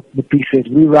cover the pieces.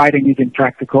 Rewriting is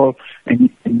impractical, and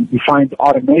you find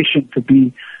automation to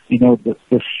be,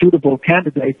 the suitable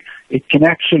candidate. It can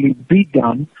actually be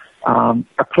done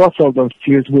across all those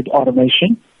tiers with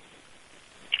automation.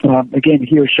 Again,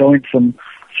 here showing some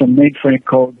mainframe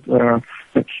code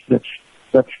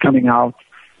that's coming out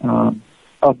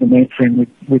of the mainframe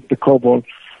with the COBOL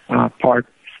part.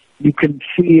 You can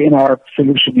see in our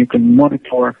solution, you can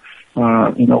monitor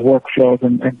workflows,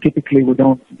 and typically we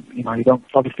don't, you don't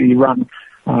obviously run.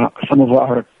 Some of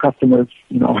our customers,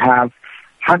 have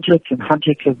hundreds and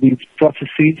hundreds of these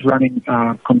processes running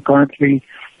concurrently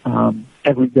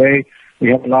every day.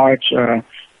 We have a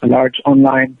large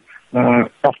online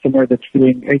customer that's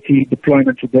doing 80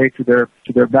 deployments a day to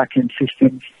their backend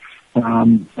systems.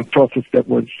 A process that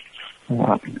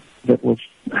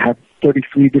had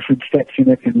 33 different steps in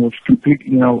it and was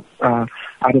completely,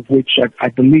 out of which I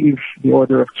believe the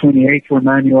order of 28 were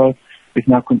manual, is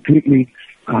now completely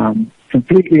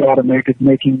automated,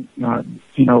 making a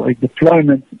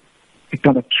deployment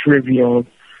become a trivial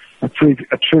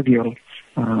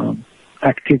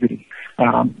activity.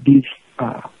 These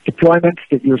deployments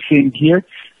that you're seeing here,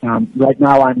 right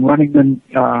now I'm running them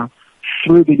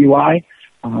through the UI,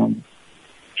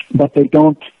 but they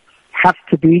don't have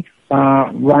to be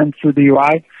run through the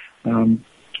UI.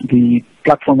 The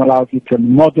platform allows you to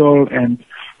model and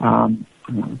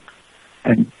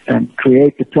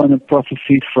create deployment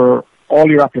processes for all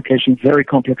your applications, very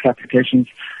complex applications.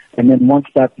 And then once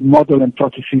that model and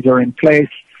processes are in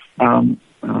place,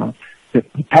 the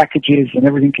packages and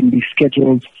everything can be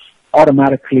scheduled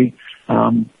automatically,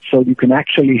 so you can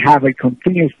actually have a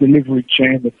continuous delivery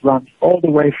chain that runs all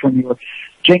the way from your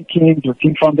Jenkins or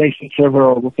Team Foundation server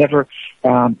or whatever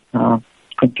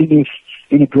continuous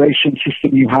integration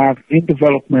system you have in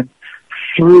development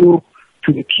through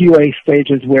to the QA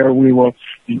stages, where we will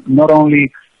not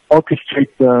only orchestrate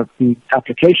the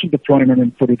application deployment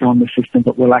and put it on the system,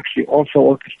 but we'll actually also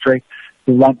orchestrate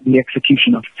the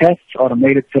execution of tests,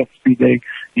 automated tests, be they,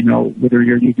 whether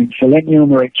you're using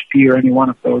Selenium or HP or any one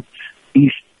of those.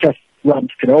 These test runs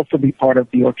could also be part of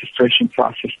the orchestration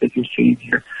process that you're seeing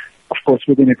here. Of course,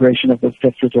 with integration of those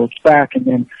test results back, and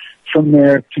then from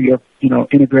there to your,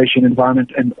 integration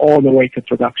environment and all the way to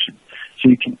production. So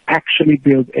you can actually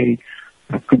build a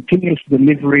continuous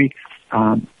delivery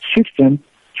system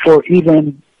for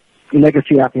even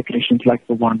legacy applications like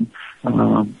the one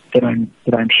that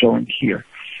I'm showing here.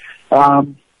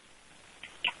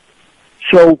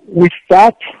 So with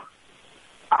that,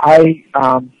 I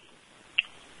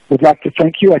would like to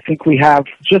thank you. I think we have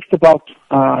just about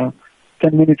 10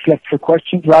 minutes left for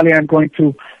questions. Raleigh, I'm going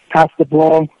to pass the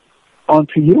ball on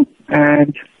to you,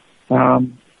 and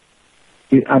I'm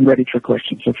ready for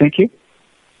questions. So thank you.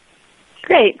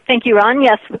 Great. Thank you, Ron.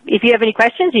 Yes, if you have any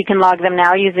questions, you can log them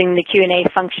now using the Q&A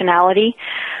functionality.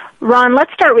 Ron,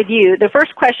 let's start with you. The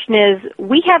first question is,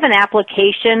 we have an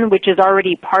application which is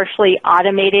already partially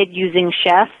automated using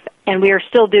Chef, and we are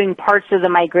still doing parts of the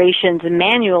migrations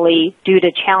manually due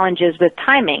to challenges with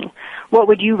timing. What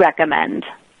would you recommend?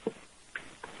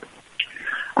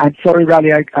 I'm sorry,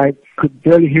 Raleigh, I could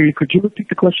barely hear you. Could you repeat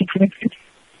the question for me, please?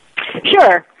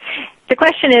 Sure. The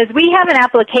question is, we have an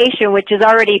application which is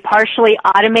already partially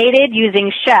automated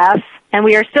using Chef, and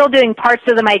we are still doing parts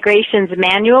of the migrations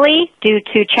manually due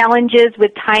to challenges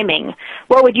with timing.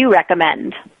 What would you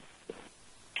recommend?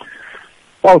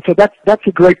 Oh, so that's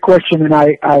a great question,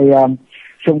 and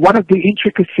So one of the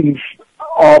intricacies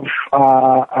of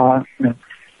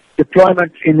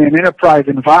deployment in an enterprise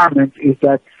environment is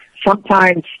that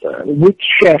sometimes with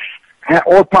Chef,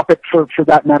 or Puppet for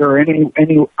that matter, or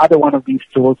any other one of these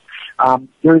tools,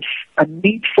 there's a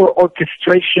need for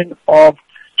orchestration of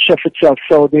Chef itself.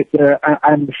 So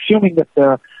I'm assuming that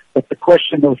the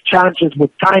question, those challenges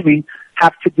with timing,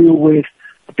 have to do with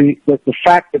the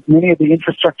fact that many of the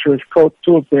infrastructure as code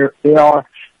tools, they are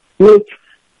built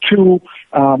to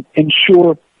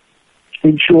ensure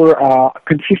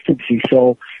consistency.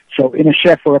 So in a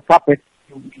Chef or a Puppet,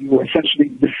 you essentially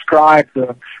describe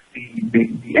the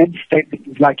end state that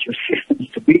you'd like your systems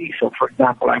to be. So, for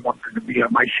example, I want there to be a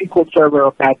MySQL server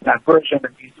of that version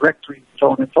and these directories, and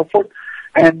so on and so forth.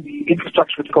 And the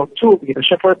infrastructure as code tool, be it a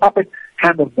Chef or a Puppet,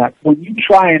 handles that. When you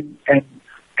try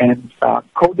and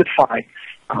codify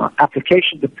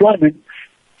application deployment,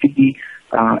 the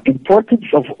importance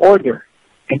of order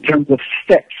in terms of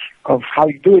steps of how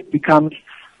you do it becomes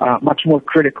much more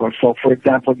critical. So, for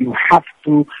example, you have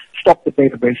to stop the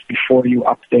database before you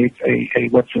update a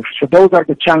web service. So those are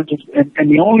the challenges, and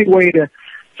the only way to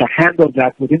handle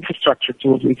that with infrastructure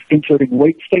tools is inserting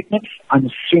wait statements. I'm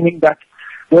assuming that's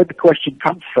where the question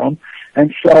comes from.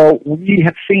 And so we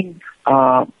have seen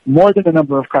more than a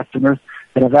number of customers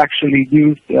that have actually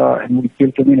used, and we've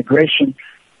built an integration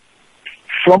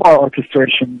from our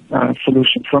orchestration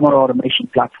solution, from our automation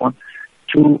platform,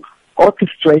 to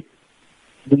orchestrate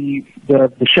the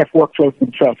Chef workflows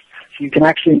themselves. So you can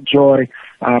actually enjoy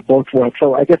both worlds.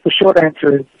 So I guess the short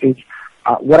answer is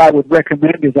what I would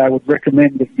recommend is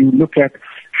that you look at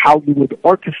how you would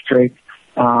orchestrate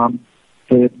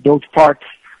those parts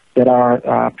that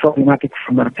are problematic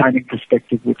from a timing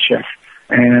perspective with Chef.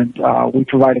 And we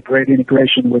provide a great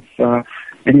integration with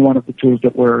any one of the tools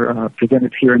that were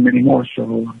presented here and many more,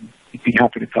 so I'd be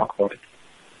happy to talk about it.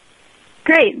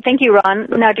 Great. Thank you, Ron.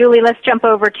 Now, Julie, let's jump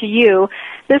over to you.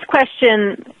 This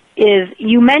question is,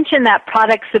 you mentioned that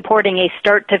products supporting a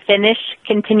start-to-finish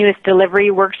continuous delivery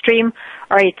workstream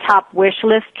are a top wish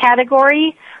list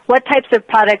category. What types of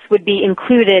products would be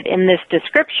included in this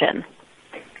description?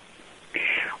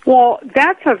 Well,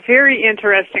 that's a very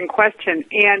interesting question,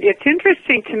 and it's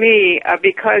interesting to me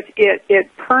because it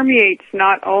permeates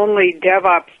not only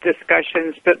DevOps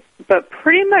discussions, but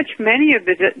pretty much many of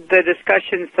the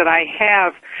discussions that I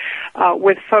have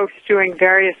with folks doing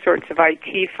various sorts of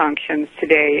IT functions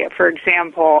today. For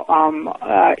example,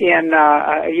 a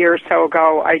year or so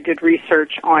ago, I did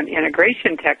research on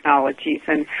integration technologies,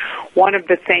 and one of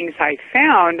the things I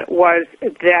found was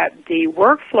that the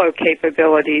workflow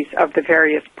capabilities of the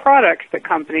various products that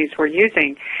companies were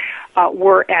using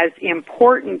were as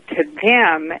important to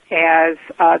them as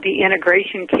the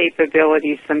integration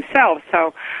capabilities themselves.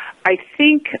 So I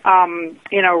think,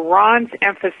 Ron's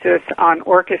emphasis on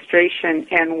orchestration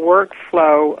and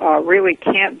workflow really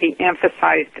can't be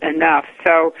emphasized enough.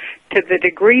 So to the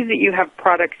degree that you have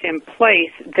products in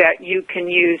place that you can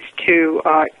use to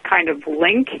kind of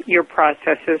link your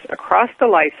processes across the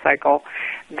life cycle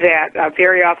that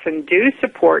very often do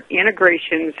support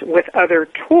integrations with other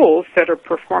tools that are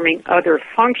performing other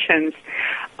functions,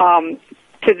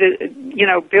 to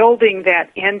the, building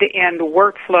that end-to-end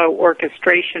workflow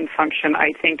orchestration function,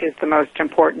 I think, is the most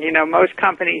important. Most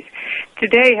companies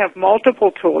today have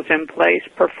multiple tools in place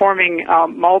performing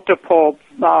multiple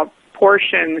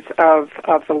portions of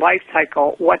the life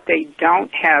cycle. What they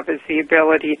don't have is the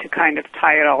ability to kind of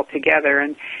tie it all together.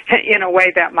 And in a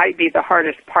way, that might be the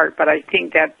hardest part, but I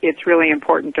think that it's really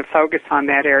important to focus on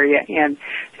that area. And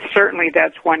certainly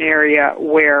that's one area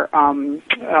where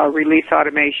release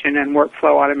automation and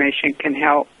workflow automation can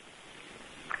help.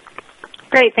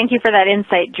 Great. Thank you for that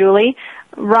insight, Julie.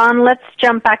 Ron, let's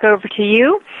jump back over to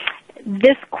you.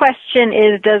 This question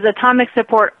is, does Automic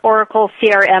support Oracle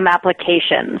CRM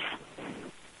applications?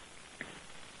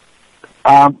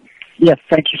 Yes,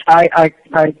 thank you. I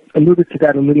alluded to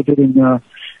that a little bit in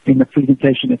the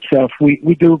presentation itself.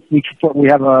 We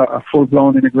have a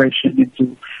full-blown integration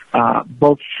into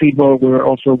both Siebel. We're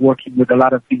also working with a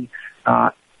lot of the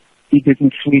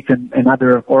e-business suite and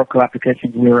other Oracle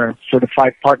applications. We're a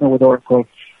certified partner with Oracle.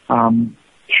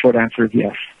 Short answer is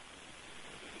yes.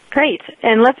 Great.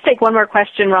 And let's take one more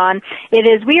question, Ron. It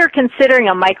is, we are considering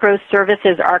a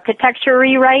microservices architecture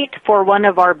rewrite for one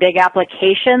of our big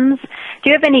applications. Do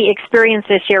you have any experience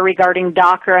this year regarding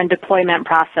Docker and deployment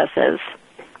processes?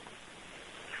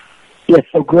 Yes,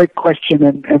 so great question.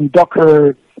 And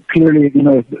Docker clearly,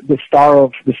 the star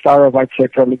of I'd say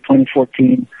probably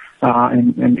 2014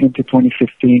 and into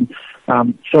 2015.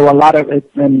 So a lot of it,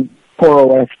 and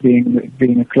CoreOS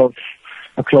being a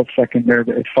close second there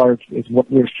as far as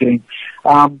what we're seeing.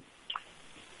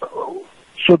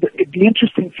 So the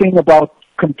interesting thing about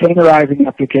containerizing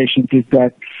applications is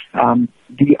that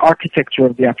the architecture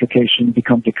of the application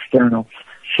becomes external.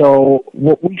 So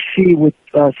what we see with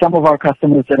some of our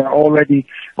customers that are already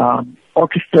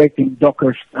orchestrating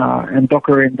Docker and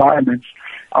Docker environments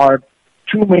are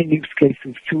two main use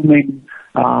cases, two main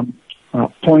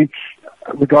points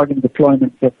regarding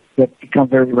deployment that become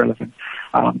very relevant.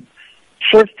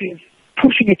 First is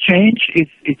pushing a change is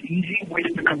easy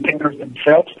with the containers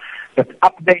themselves, but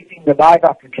updating the live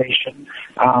application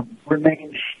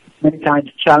remains many times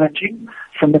challenging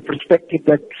from the perspective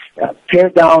that tear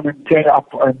down and tear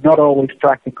up are not always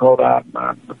practical. A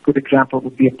good example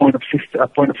would be a point of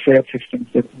sale systems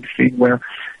that we've seen where,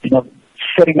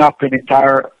 setting up an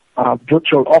entire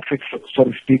virtual office, so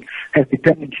to speak, has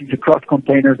dependencies across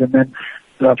containers, and then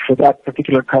for that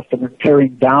particular customer,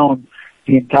 tearing down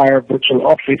the entire virtual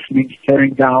office means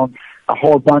tearing down a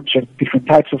whole bunch of different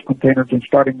types of containers and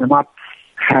starting them up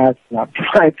has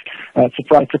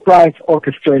surprise,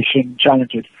 orchestration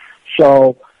challenges.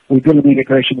 So we build an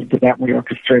integration into that. We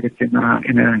orchestrate it in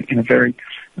a very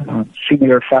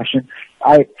similar fashion.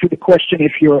 To the question,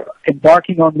 if you're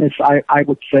embarking on this, I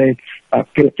would say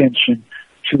pay attention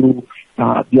to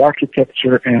the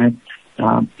architecture and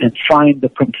find the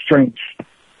constraints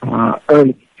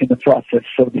early in the process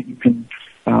so that you can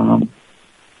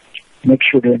make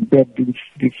sure to embed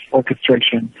these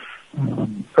orchestration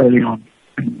early on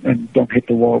and don't hit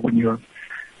the wall when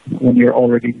you're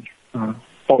already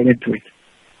all into it.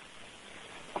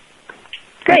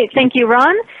 Great. Thank you,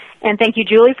 Ron. And thank you,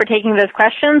 Julie, for taking those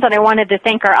questions. And I wanted to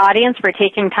thank our audience for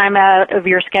taking time out of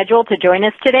your schedule to join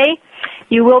us today.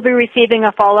 You will be receiving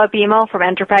a follow-up email from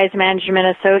Enterprise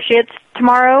Management Associates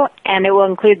tomorrow, and it will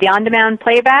include the on-demand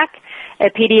playback, a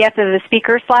PDF of the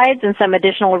speaker slides, and some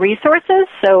additional resources.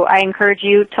 So I encourage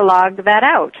you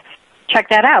to check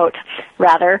that out,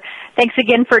 rather. Thanks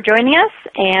again for joining us,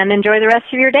 and enjoy the rest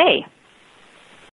of your day.